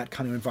in that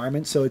kind of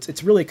environment. So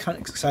it's really kind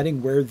of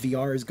exciting where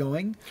VR is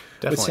going with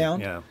Definitely,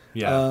 sound.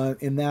 yeah.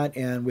 In that,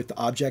 and with the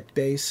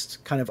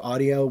object-based kind of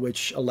audio,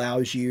 which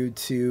allows you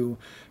to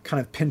kind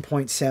of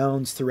pinpoint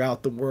sounds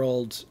throughout the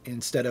world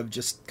instead of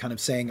just kind of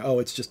saying, oh,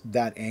 it's just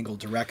that angle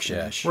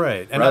direction-ish.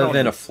 Right. And I Rather don't-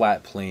 than a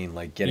flat plane,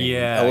 like getting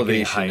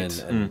elevation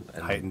getting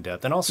and height and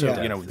depth, and also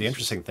Yeah. the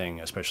interesting thing,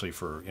 especially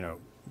for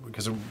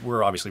because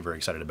we're obviously very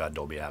excited about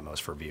Dolby Atmos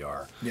for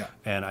VR. Yeah.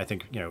 And I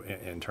think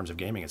in terms of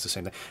gaming, it's the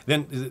same thing.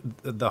 Then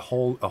a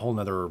whole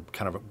nother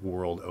kind of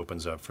world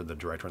opens up for the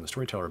director and the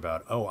storyteller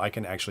about I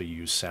can actually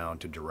use sound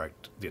to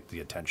direct the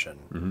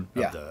attention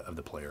Yeah. of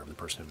the player, of the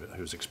person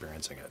who's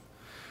experiencing it.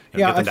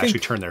 Yeah, get them I to actually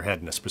think- turn their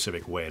head in a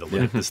specific way to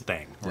look at this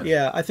thing.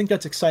 Yeah, I think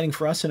that's exciting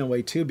for us in a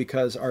way too,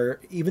 because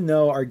even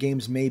though our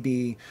games may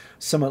be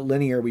somewhat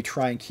linear, we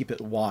try and keep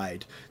it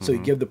wide. So we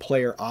give the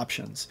player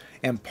options,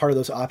 and part of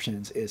those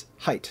options is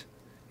height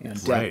and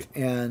depth. Right.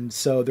 And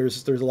so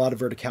there's a lot of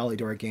verticality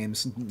to our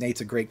games.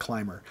 Nate's a great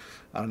climber.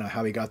 I don't know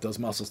how he got those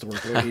muscles to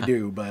work the way he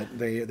do, but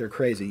they're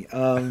crazy.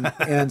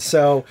 And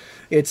so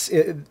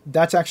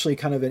that's actually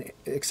kind of an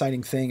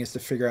exciting thing, is to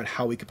figure out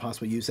how we could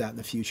possibly use that in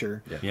the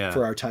future Yeah.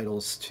 for our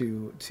titles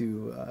to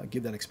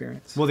give that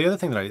experience. Well, the other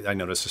thing that I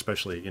noticed,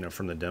 especially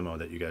from the demo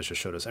that you guys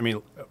just showed us, I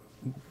mean,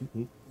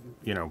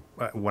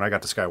 when I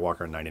got to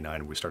Skywalker in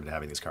 '99, we started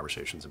having these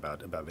conversations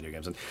about video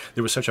games, and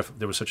there was such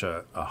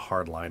a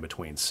hard line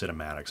between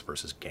cinematics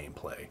versus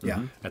gameplay.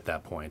 Yeah. At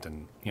that point,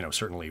 and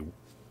certainly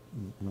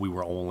we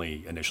were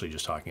only initially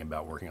just talking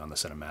about working on the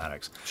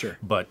cinematics. Sure.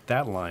 But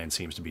that line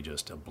seems to be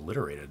just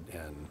obliterated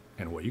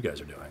in what you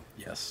guys are doing.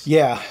 yes.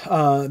 Yeah,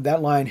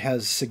 that line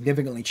has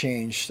significantly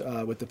changed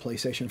with the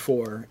PlayStation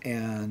 4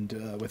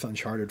 and with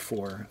Uncharted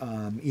 4.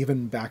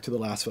 Even back to The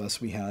Last of Us,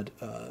 we had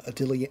a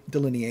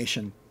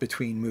delineation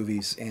between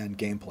movies and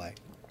gameplay.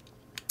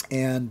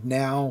 And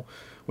now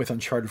with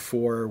Uncharted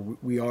 4,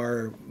 we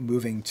are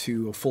moving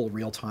to a full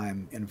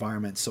real-time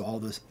environment. So all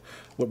this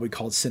what we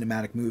call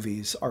cinematic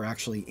movies are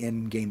actually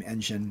in-game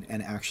engine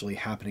and actually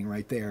happening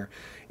right there.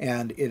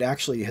 And it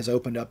actually has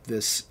opened up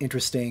this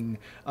interesting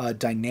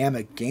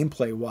dynamic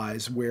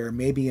gameplay-wise where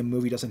maybe a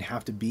movie doesn't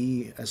have to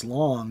be as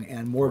long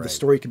and more of the Right.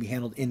 story can be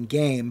handled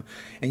in-game,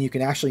 and you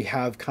can actually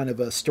have kind of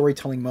a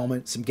storytelling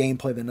moment, some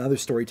gameplay, then another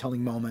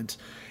storytelling moment,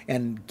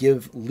 and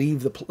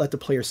let the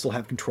player still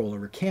have control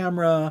over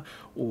camera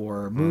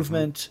or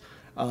movement.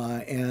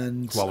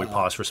 And While we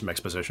pause for some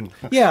exposition.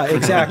 yeah,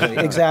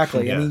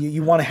 exactly. Yeah. I mean,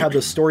 you want to have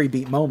those story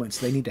beat moments;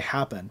 they need to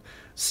happen.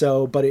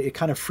 So, but it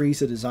kind of frees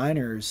the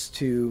designers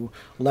to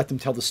let them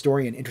tell the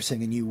story in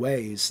interesting and new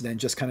ways than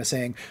just kind of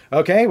saying,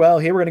 "Okay, well,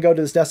 here we're going to go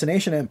to this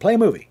destination and play a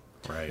movie."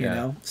 Right. You Yeah.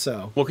 know,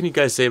 so What can you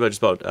guys say about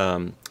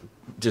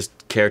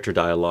just character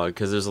dialogue?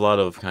 Because there's a lot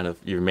of kind of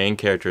your main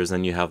characters,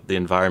 and you have the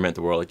environment,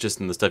 the world. Like just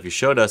in the stuff you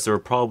showed us, there were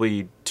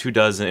probably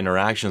 24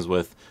 interactions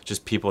with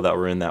just people that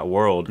were in that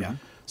world. Yeah.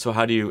 So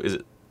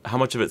how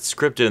much of it's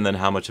scripted, and then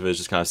how much of it is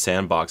just kind of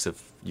sandbox?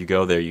 If you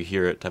go there, you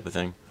hear it, type of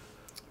thing.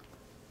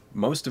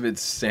 Most of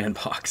it's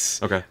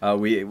sandbox. Okay.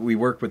 We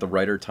work with the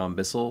writer Tom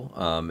Bissell,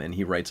 and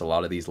he writes a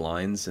lot of these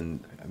lines.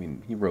 And I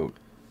mean, he wrote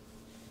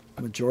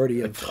a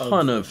majority a of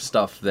ton of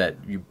stuff that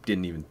you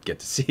didn't even get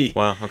to see.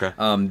 Wow. Okay.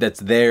 That's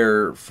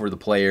there for the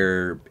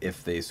player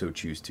if they so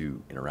choose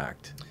to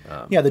interact.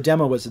 yeah, the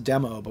demo was a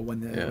demo, but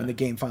when Yeah. the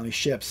game finally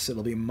ships,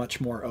 it'll be much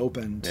more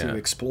open to Yeah.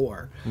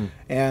 explore.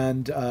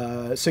 And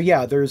so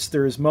yeah,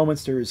 there's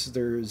moments,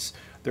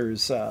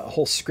 there's a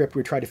whole script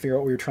we tried to figure out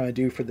what we were trying to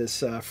do for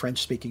this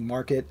French-speaking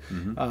market,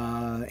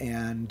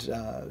 and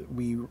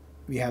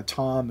we have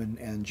Tom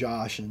and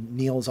Josh, and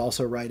Neil is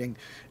also writing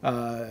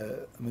a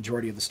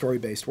majority of the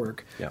story-based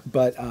work. Yeah.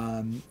 But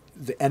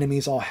the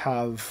enemies all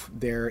have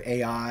their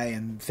AI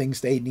and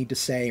things they need to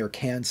say or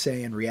can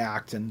say and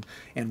react and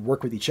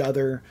work with each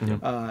other.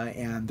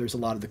 And there's a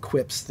lot of the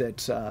quips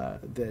that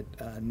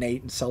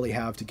Nate and Sully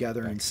have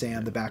together, and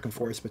Sam, the back and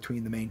forth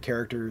between the main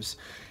characters.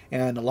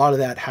 And a lot of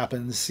that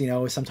happens, you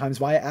know, sometimes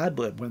via ad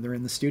lib when they're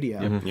in the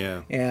studio.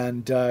 Yeah.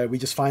 And we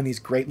just find these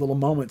great little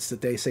moments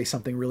that they say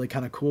something really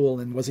kind of cool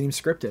and wasn't even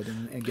scripted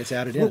and gets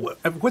added in.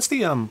 What's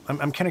the I'm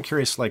kind of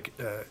curious, like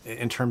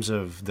in terms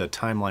of the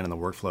timeline and the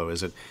workflow.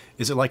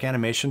 Is it like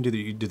animation? Do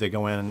they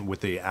go in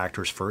with the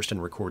actors first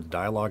and record the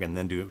dialogue and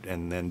then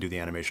do the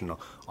animation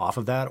off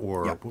of that,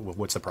 or Yeah.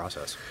 what's the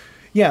process?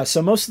 Yeah,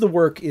 so most of the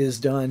work is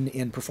done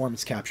in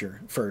performance capture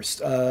first.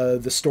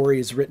 The story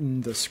is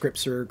written, the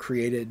scripts are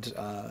created,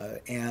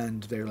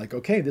 and they're like,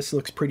 okay, this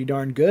looks pretty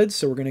darn good,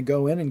 so we're going to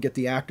go in and get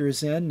the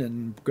actors in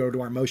and go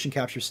to our motion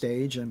capture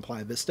stage and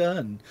apply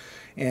Vista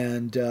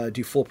and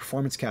do full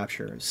performance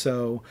capture.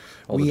 So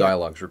All the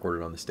dialogue's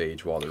recorded on the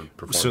stage while they're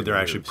performing. So they're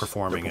actually moves.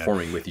 performing They're it.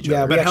 performing with each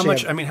Yeah, other. we But how actually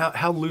much? have- I mean,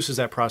 how loose is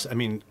that process? I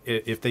mean,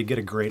 if they get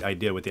a great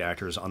idea with the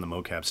actors on the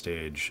mocap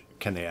stage,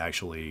 can they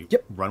actually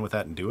Yep. run with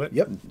that and do it?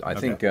 Yep. I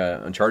think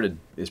Uncharted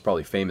is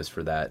probably famous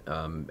for that.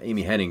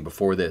 Amy Hennig,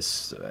 before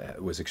this,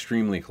 was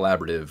extremely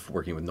collaborative,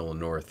 working with Nolan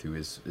North, who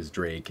is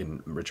Drake,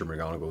 and Richard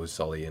McGonigal, who's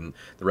Sully, and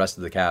the rest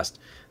of the cast.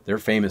 They're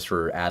famous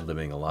for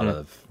ad-libbing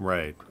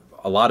Right.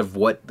 a lot of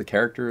what the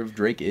character of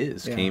Drake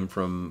is Yeah. came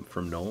from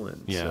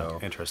Nolan. Yeah. So.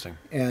 Interesting.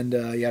 And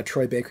yeah,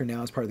 Troy Baker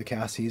now is part of the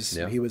cast.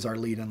 Yeah. He was our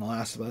lead on The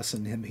Last of Us,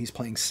 and he's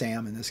playing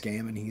Sam in this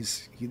game, and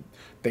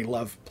they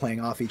love playing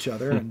off each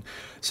other. And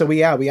so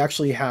we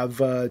actually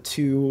have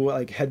two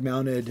like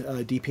head-mounted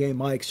DPA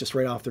mics just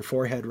right off their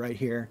forehead right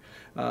here,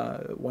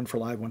 one for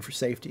live, one for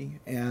safety,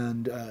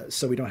 and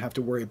so we don't have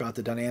to worry about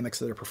the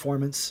dynamics of their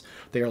performance.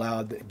 They're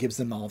allowed, it gives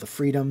them all the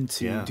freedom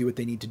to Yeah. do what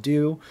they need to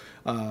do,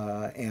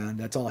 and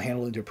that's all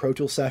handled into a Pro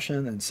Tools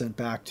session and sent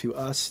back to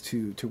us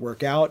to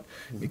work out.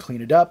 We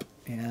clean it up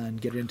and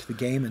get it into the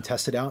game and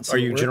test it out. And see Are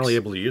if it you works. generally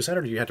able to use that,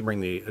 or do you have to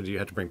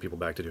bring people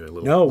back to do a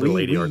little? No, little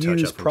we ADR touch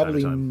use up from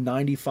probably time to time?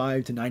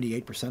 95 to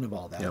 98% of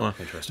all that. Oh,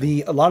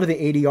 interesting. A lot of the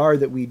ADR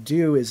that we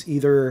do is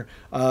either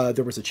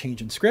there was a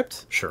change in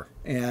script, Sure.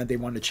 and they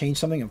wanted to change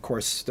something. Of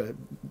course,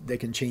 they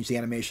can change the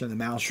animation of the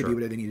mouse to Sure. do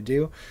whatever they need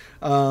to do.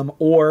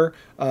 Or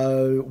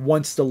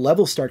once the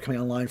levels start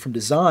coming online from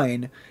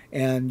design,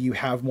 and you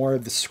have more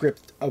of the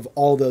script of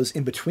all those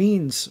in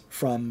betweens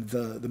from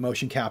the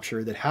motion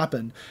capture that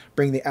happen,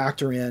 bring the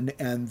actor in,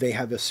 and they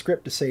have a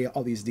script to say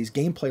all these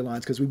gameplay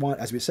lines, because we want,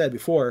 as we said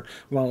before,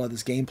 we want a lot of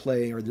this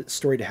gameplay or the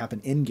story to happen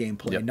in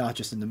gameplay, Yep. not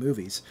just in the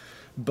movies.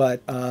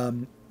 But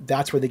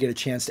that's where they get a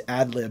chance to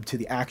ad lib to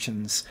the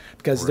actions,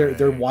 because they're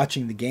Right.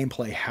 watching the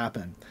gameplay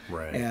happen.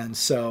 Right. And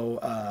so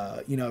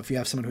if you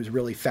have someone who's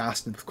really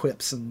fast with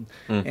quips and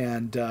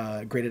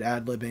great at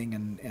ad libbing,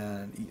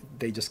 and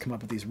they just come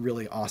up with these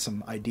really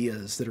awesome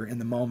ideas that are in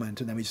the moment,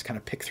 and then we just kind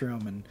of pick through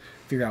them and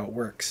figure out what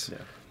works. Yeah.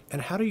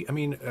 And how do you? I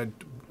mean,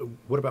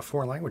 what about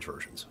foreign language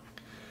versions?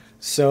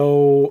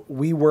 So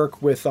we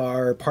work with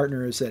our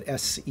partners at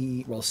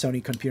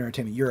Sony Computer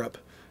Entertainment Europe,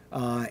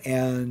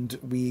 and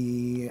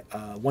we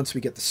once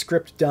we get the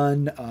script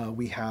done,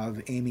 we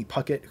have Amy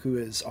Puckett, who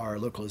is our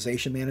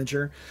localization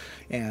manager,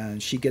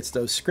 and she gets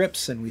those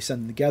scripts and we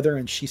send them together,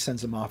 and she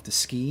sends them off to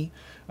Ski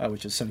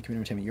which is Sony Computer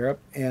Entertainment Europe,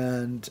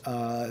 and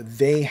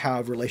they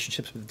have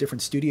relationships with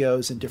different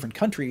studios in different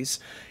countries,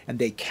 and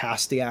they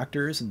cast the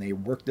actors and they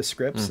work the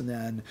scripts, and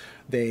then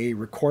they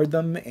record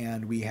them,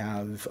 and we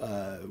have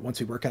once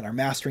we work out our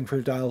mastering for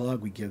the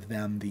dialogue, we give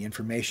them the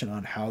information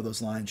on how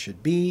those lines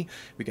should be.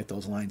 We get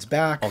those lines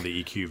back, all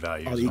the EQ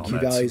values, all the and EQ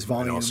that, values, and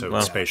volume, also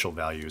spatial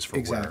values for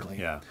exactly.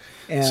 where,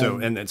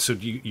 And so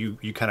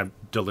you kind of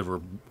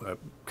deliver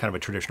kind of a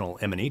traditional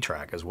M&E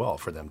track as well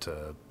for them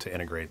to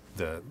integrate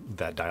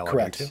that dialogue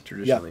correct. into.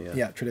 Traditionally,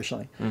 yeah,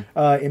 traditionally.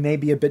 It may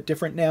be a bit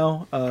different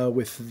now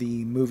with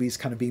the movies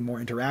kind of being more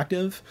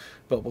interactive,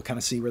 but we'll kind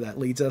of see where that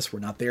leads us. We're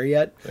not there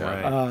yet.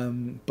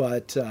 Right.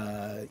 But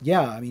I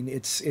mean,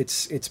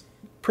 it's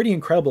pretty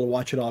incredible to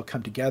watch it all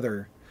come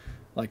together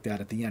like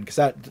that at the end, because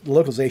that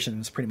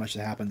localization is pretty much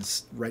that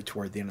happens right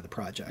toward the end of the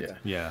project.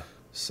 Yeah.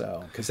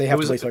 So because they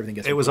have to wait till everything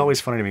gets. It was recorded.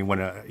 always funny to me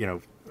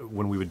when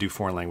when we would do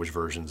foreign language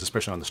versions,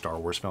 especially on the Star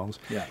Wars films.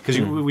 Yeah. Because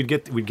we'd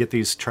get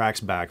these tracks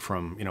back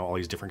from all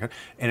these different countries,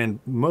 and in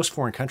most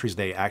foreign countries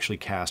they actually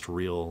cast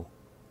real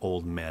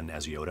old men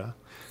as Yoda.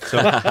 So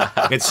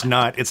it's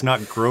not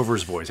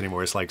Grover's voice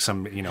anymore. It's like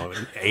some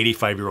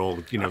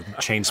 85-year-old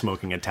chain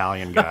smoking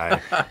Italian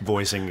guy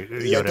voicing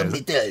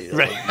Yoda.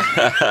 Right.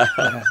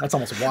 Yeah, that's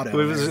almost Watto.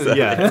 It was,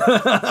 yeah.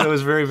 So it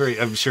was very, very.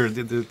 I'm sure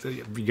you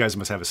guys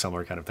must have a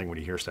similar kind of thing when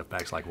you hear stuff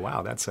back. It's like,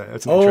 wow, that's an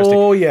interesting.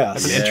 Oh yeah,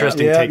 that's an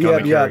interesting take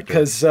on the character.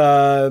 Because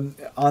on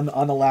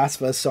The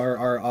Last of Us,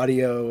 our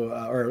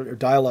audio or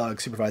dialogue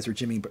supervisor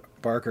Jimmy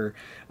Barker,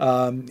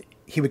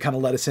 he would kind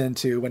of let us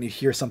into when you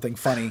hear something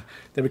funny.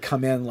 They would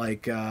come in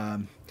like.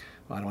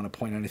 I don't want to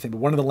point out anything, but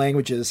one of the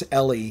languages,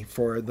 Ellie,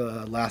 for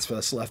The Last of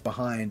Us Left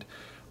Behind,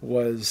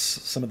 was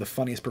some of the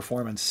funniest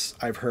performance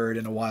I've heard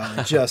in a while.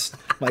 And just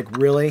like,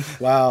 really?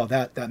 Wow,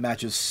 that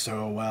matches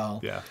so well.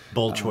 Yeah,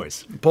 bold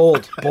choice.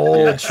 Bold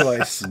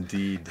choice.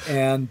 Indeed.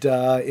 And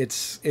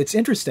it's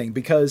interesting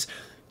because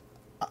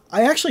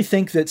I actually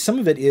think that some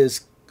of it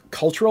is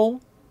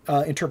cultural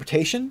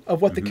interpretation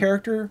of what the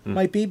character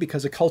might be,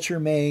 because a culture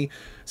may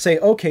say,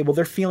 okay, well,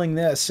 they're feeling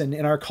this, and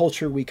in our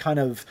culture we kind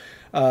of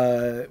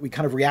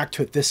react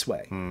to it this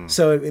way.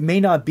 So it may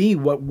not be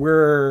what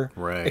we're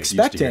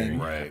expecting,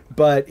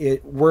 but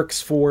it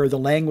works for the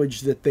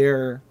language that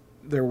they're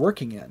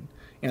working in,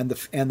 and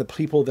the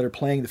people that are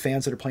playing, the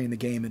fans that are playing the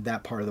game in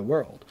that part of the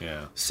world.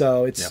 Yeah.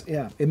 So it's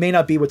it may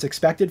not be what's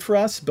expected for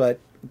us, but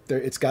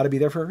it's got to be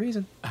there for a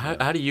reason.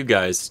 How do you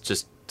guys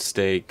just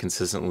stay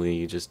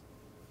consistently just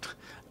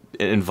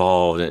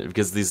involved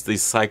because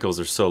these cycles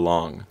are so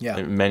long,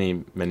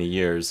 many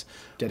years,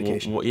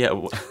 dedication. How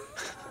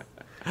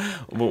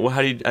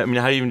do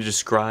you even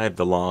describe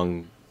the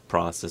long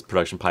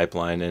production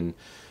pipeline, and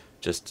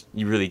just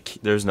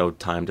there's no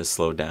time to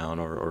slow down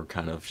or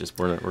kind of just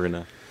we're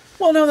gonna.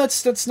 Well, no,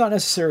 that's not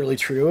necessarily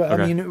true. Okay.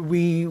 I mean,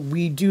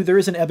 we do. There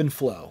is an ebb and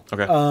flow.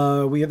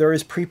 Okay. There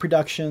is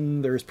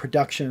pre-production, there's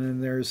production,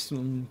 and there's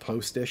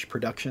post-ish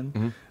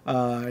production.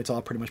 It's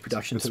all pretty much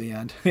production to the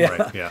end.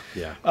 Right.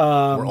 Yeah.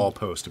 We're all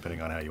post,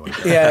 depending on how you want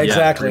to. Yeah,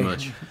 exactly. Yeah,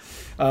 pretty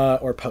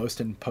much. Or post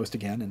and post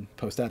again and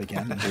post that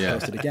again and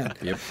post it again.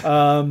 Yep.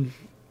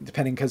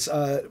 Depending, because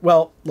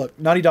look,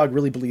 Naughty Dog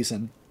really believes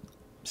in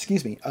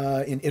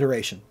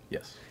iteration.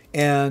 Yes.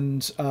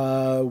 And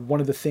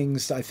one of the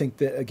things I think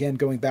that, again,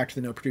 going back to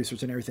the no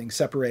producers and everything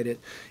separated,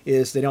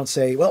 is they don't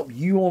say, well,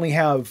 you only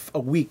have a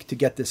week to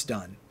get this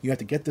done. You have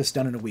to get this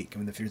done in a week. I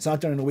mean, if it's not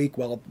done in a week,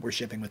 well, we're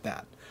shipping with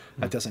that.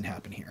 That doesn't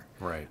happen here.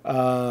 Right.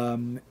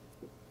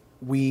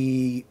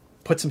 We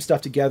put some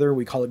stuff together.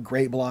 We call it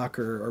gray block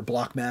or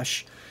block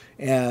mesh.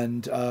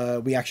 And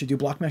we actually do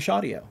block mesh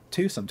audio,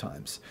 too,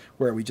 sometimes,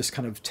 where we just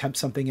kind of temp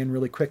something in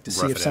really quick to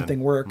see if something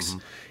works.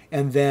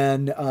 And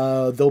then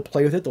they'll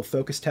play with it. They'll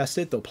focus test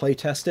it. They'll play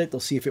test it. They'll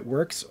see if it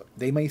works.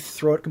 They may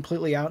throw it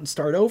completely out and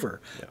start over.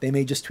 Yeah. They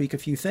may just tweak a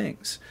few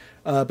things.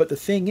 But the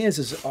thing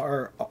is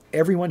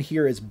everyone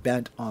here is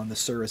bent on the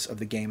service of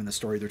the game and the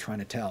story they're trying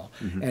to tell.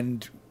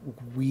 And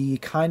we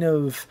kind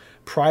of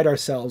pride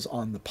ourselves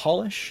on the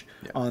polish,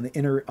 on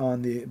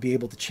the be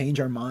able to change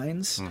our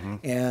minds.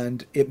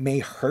 And it may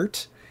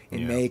hurt.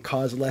 It may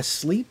cause less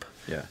sleep.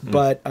 Yeah.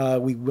 But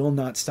we will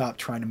not stop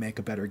trying to make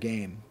a better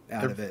game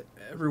out of it.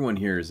 Everyone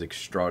here is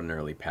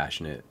extraordinarily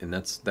passionate, and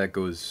that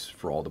goes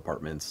for all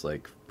departments,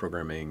 like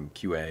programming,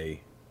 QA,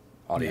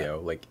 audio.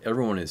 Like,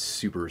 everyone is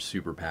super,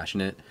 super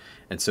passionate.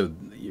 And so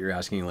you're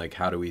asking, like,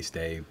 how do we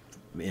stay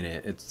in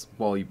it? It's,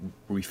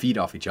 we feed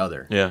off each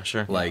other. Yeah,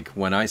 sure. Like,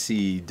 when I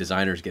see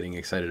designers getting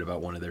excited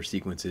about one of their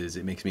sequences,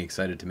 it makes me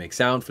excited to make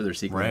sound for their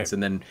sequence. Right.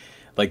 And then,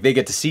 like, they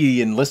get to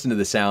see and listen to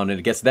the sound, and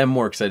it gets them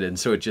more excited. And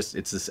so it's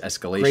this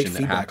escalation Great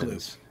that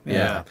happens. Loop.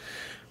 Yeah.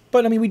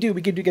 But I mean, we do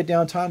get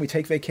downtime. We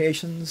take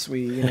vacations.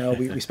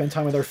 We spend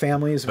time with our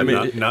families. I'm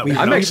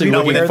actually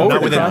looking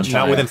forward to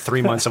not within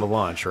 3 months of a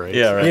launch, right?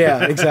 Yeah, right.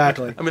 Yeah,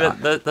 exactly. I mean,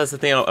 that's the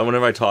thing.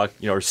 Whenever I talk,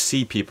 or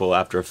see people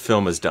after a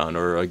film is done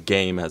or a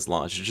game has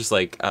launched, it's just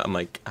like I'm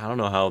like, I don't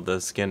know how the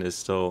skin is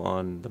still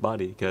on the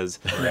body, because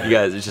you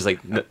guys, it's just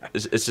like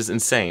it's just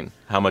insane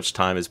how much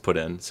time is put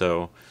in.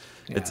 So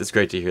it's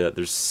great to hear that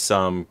there's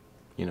some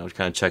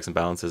kind of checks and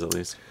balances at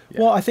least.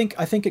 Well, I think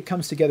it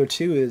comes together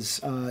too is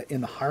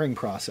in the hiring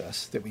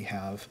process that we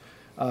have.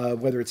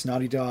 Whether it's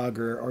Naughty Dog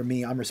or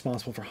me, I'm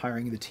responsible for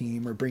hiring the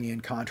team or bringing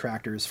in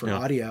contractors for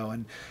audio,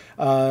 and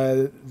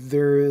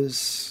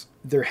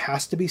there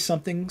has to be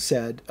something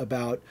said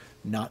about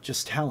not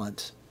just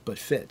talent but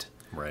fit.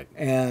 Right.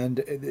 And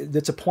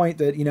it's a point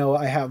that,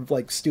 I have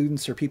like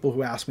students or people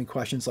who ask me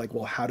questions like,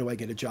 well, how do I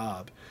get a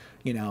job,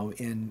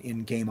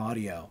 in game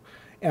audio?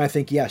 And I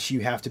think, yes, you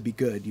have to be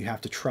good. You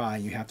have to try.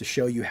 You have to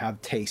show you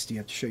have taste. You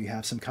have to show you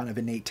have some kind of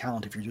innate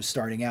talent if you're just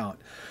starting out.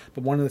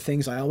 But one of the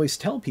things I always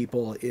tell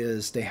people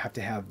is they have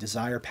to have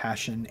desire,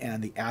 passion,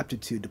 and the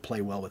aptitude to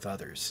play well with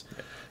others.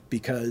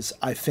 Because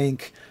I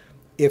think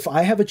if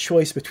I have a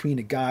choice between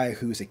a guy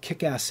who's a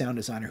kick-ass sound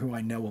designer who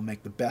I know will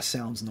make the best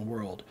sounds in the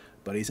world,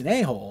 but he's an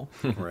a-hole,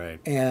 Right.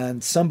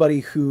 and somebody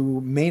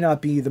who may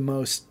not be the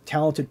most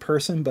talented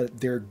person,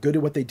 but they're good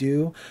at what they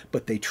do,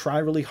 but they try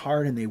really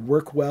hard and they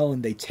work well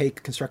and they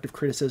take constructive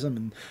criticism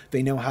and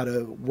they know how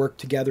to work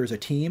together as a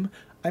team,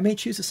 I may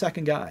choose a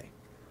second guy.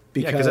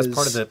 Because that's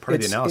part of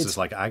the analysis.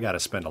 Like, I got to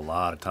spend a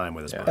lot of time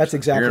with this person. That's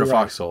exactly You're in a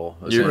right. foxhole,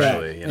 You're-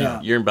 essentially.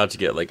 Yeah. You're about to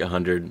get like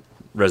 100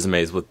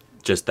 resumes with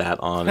just that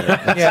on it.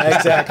 Yeah,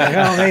 exactly.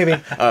 Well,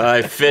 maybe.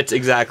 I fit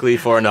exactly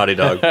for a Naughty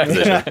Dog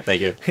position.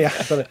 Thank you. Yeah,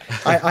 but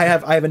I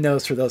have a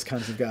nose for those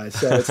kinds of guys,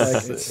 so it's like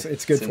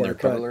it's good It's in for their it.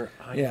 cover.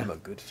 But, I yeah. am a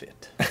good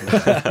fit.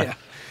 Yeah.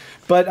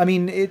 But I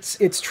mean,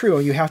 it's true.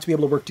 You have to be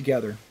able to work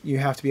together. You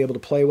have to be able to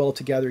play well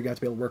together. You have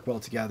to be able to work well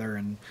together,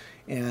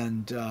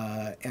 and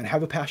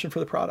have a passion for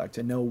the product,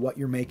 and know what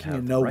you're making,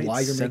 and know Right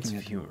why you're sense making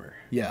of it. humor.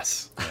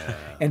 Yes,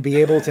 and be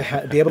able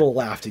to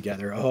laugh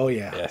together. Oh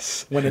yeah.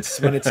 Yes. When it's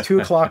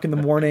 2:00 in the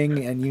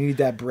morning and you need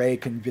that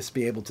break, and just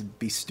be able to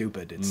be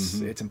stupid.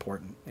 It's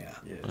important. Yeah.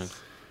 Yes.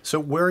 So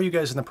where are you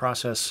guys in the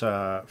process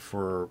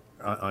for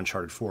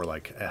Uncharted 4?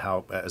 Like,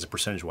 how, as a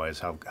percentage-wise,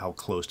 how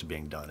close to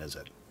being done is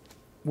it?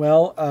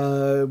 Well,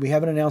 we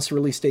haven't announced a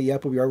release date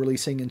yet, but we are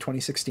releasing in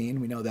 2016.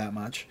 We know that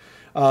much.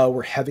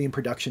 We're heavy in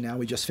production now.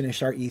 We just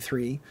finished our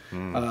E3,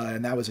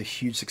 and that was a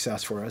huge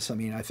success for us. I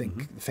mean, I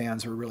think the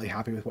fans were really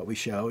happy with what we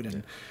showed,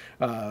 and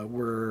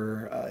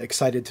we're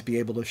excited to be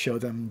able to show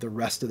them the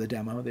rest of the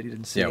demo that you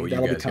didn't see. Yeah, what you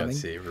That'll be guys got to coming.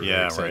 see. We're Yeah,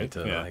 really excited right.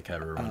 to Yeah. like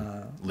have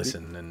everyone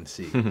listen and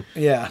see.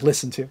 Yeah,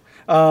 listen to.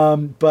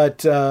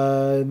 But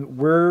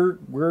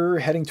we're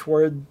heading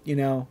toward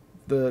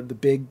the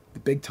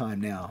big time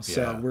now.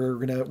 So Yeah.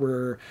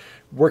 we're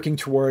working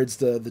towards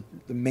the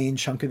main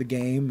chunk of the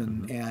game,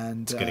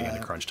 and It's getting into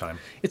crunch time.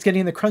 it's getting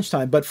in the crunch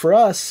time. But for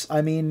us,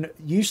 I mean,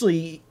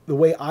 usually the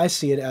way I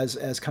see it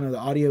as kind of the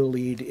audio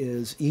lead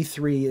is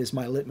E3 is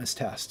my litmus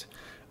test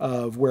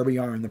of where we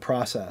are in the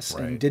process.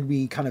 Right. And did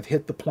we kind of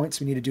hit the points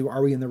we need to do?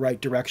 Are we in the right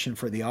direction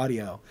for the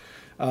audio?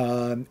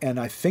 And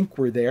I think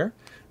we're there.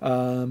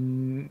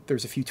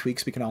 There's a few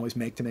tweaks we can always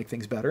make to make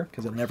things better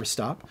because it'll never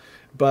stop.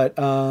 But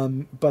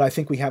I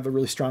think we have a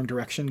really strong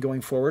direction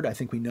going forward. I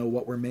think we know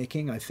what we're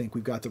making. I think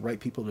we've got the right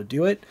people to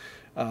do it.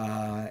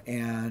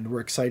 And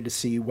we're excited to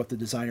see what the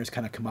designers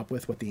kind of come up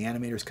with, what the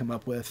animators come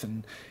up with,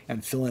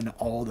 and fill in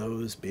all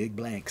those big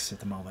blanks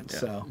at the moment.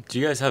 So Do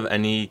you guys have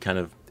any kind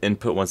of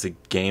input once a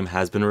game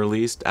has been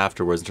released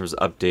afterwards in terms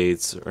of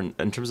updates or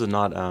in terms of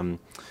not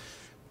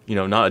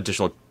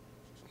additional?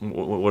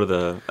 What are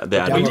the added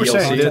download We're DLC.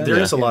 saying there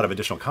Yeah. is a lot of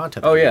additional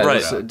content. Oh, yeah,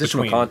 there's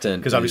additional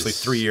content because obviously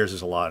is- 3 years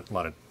is a lot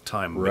of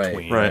time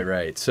between.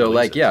 Right. So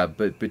releases.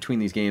 but between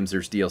these games,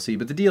 there's DLC,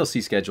 but the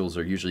DLC schedules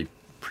are usually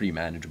pretty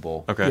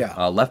manageable. Okay.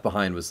 Yeah. Left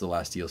Behind was the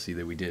last DLC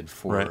that we did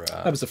for. Right.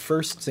 that was the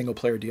first single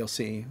player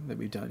DLC that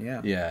we've done.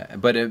 Yeah. Yeah,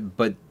 but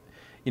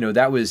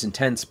that was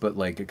intense, but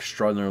like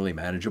extraordinarily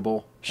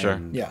manageable. Sure.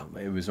 And Yeah.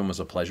 it was almost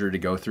a pleasure to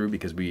go through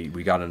because we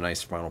got a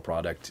nice final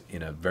product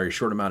in a very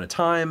short amount of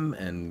time,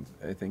 and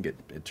I think it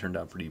turned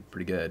out pretty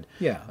good.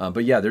 Yeah.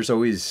 But yeah, there's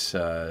always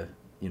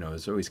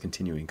there's always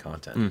continuing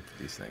content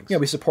for these things. Yeah,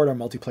 we support our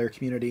multiplayer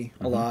community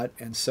a lot,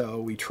 and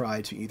so we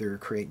try to either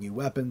create new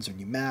weapons or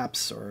new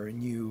maps or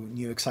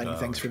new exciting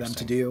things for them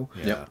to do.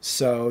 Yeah. Yep.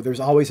 So there's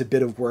always a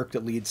bit of work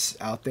that leads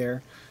out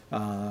there.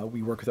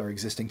 We work with our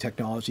existing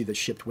technology that's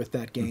shipped with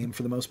that game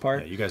for the most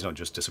part. Yeah, you guys don't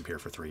just disappear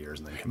for 3 years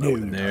and then come out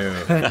with a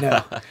new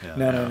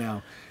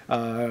title.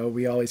 No.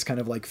 We always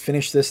kind of like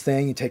finish this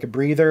thing, you take a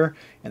breather,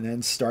 and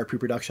then start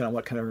pre-production on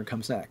what kind of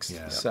comes next.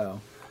 Yeah. So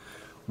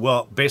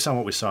Well, based on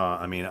what we saw,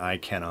 I mean, I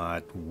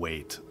cannot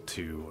wait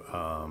to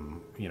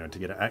to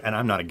get. And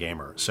I'm not a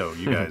gamer, so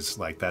you guys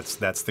like that's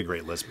the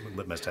great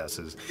litmus test.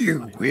 Is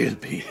You will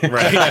be.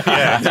 right?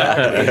 Yeah,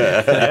 exactly.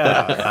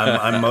 Yeah,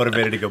 I'm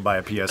motivated to go buy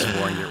a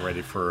PS4 and get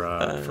ready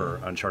for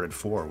Uncharted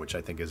 4, which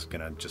I think is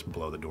gonna just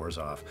blow the doors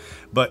off.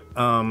 But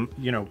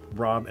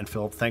Rob and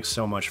Phil, thanks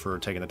so much for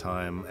taking the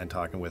time and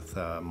talking with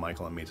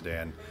Michael and me today,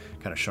 and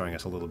kind of showing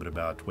us a little bit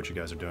about what you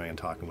guys are doing and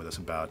talking with us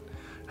about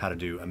how to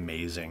do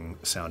amazing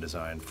sound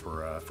design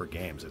for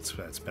games. It's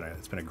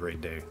been a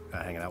great day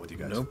hanging out with you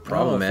guys. No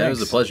problem, Oh, man. It was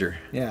a thanks. pleasure.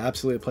 Yeah,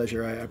 absolutely a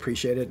pleasure. I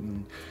appreciate it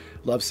and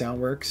love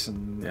Soundworks,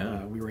 and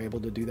Yeah. we were able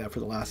to do that for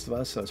The Last of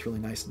Us, so it's really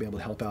nice to be able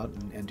to help out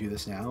and do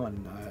this now,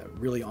 and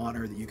really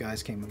honored that you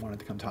guys came and wanted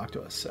to come talk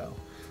to us. So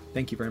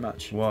thank you very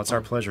much. Well, it's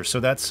our pleasure. So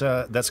that's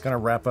going to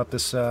wrap up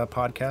this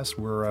podcast.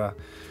 We're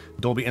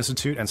Dolby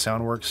Institute and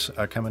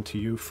Soundworks coming to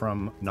you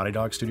from Naughty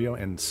Dog Studio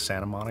in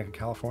Santa Monica,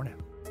 California.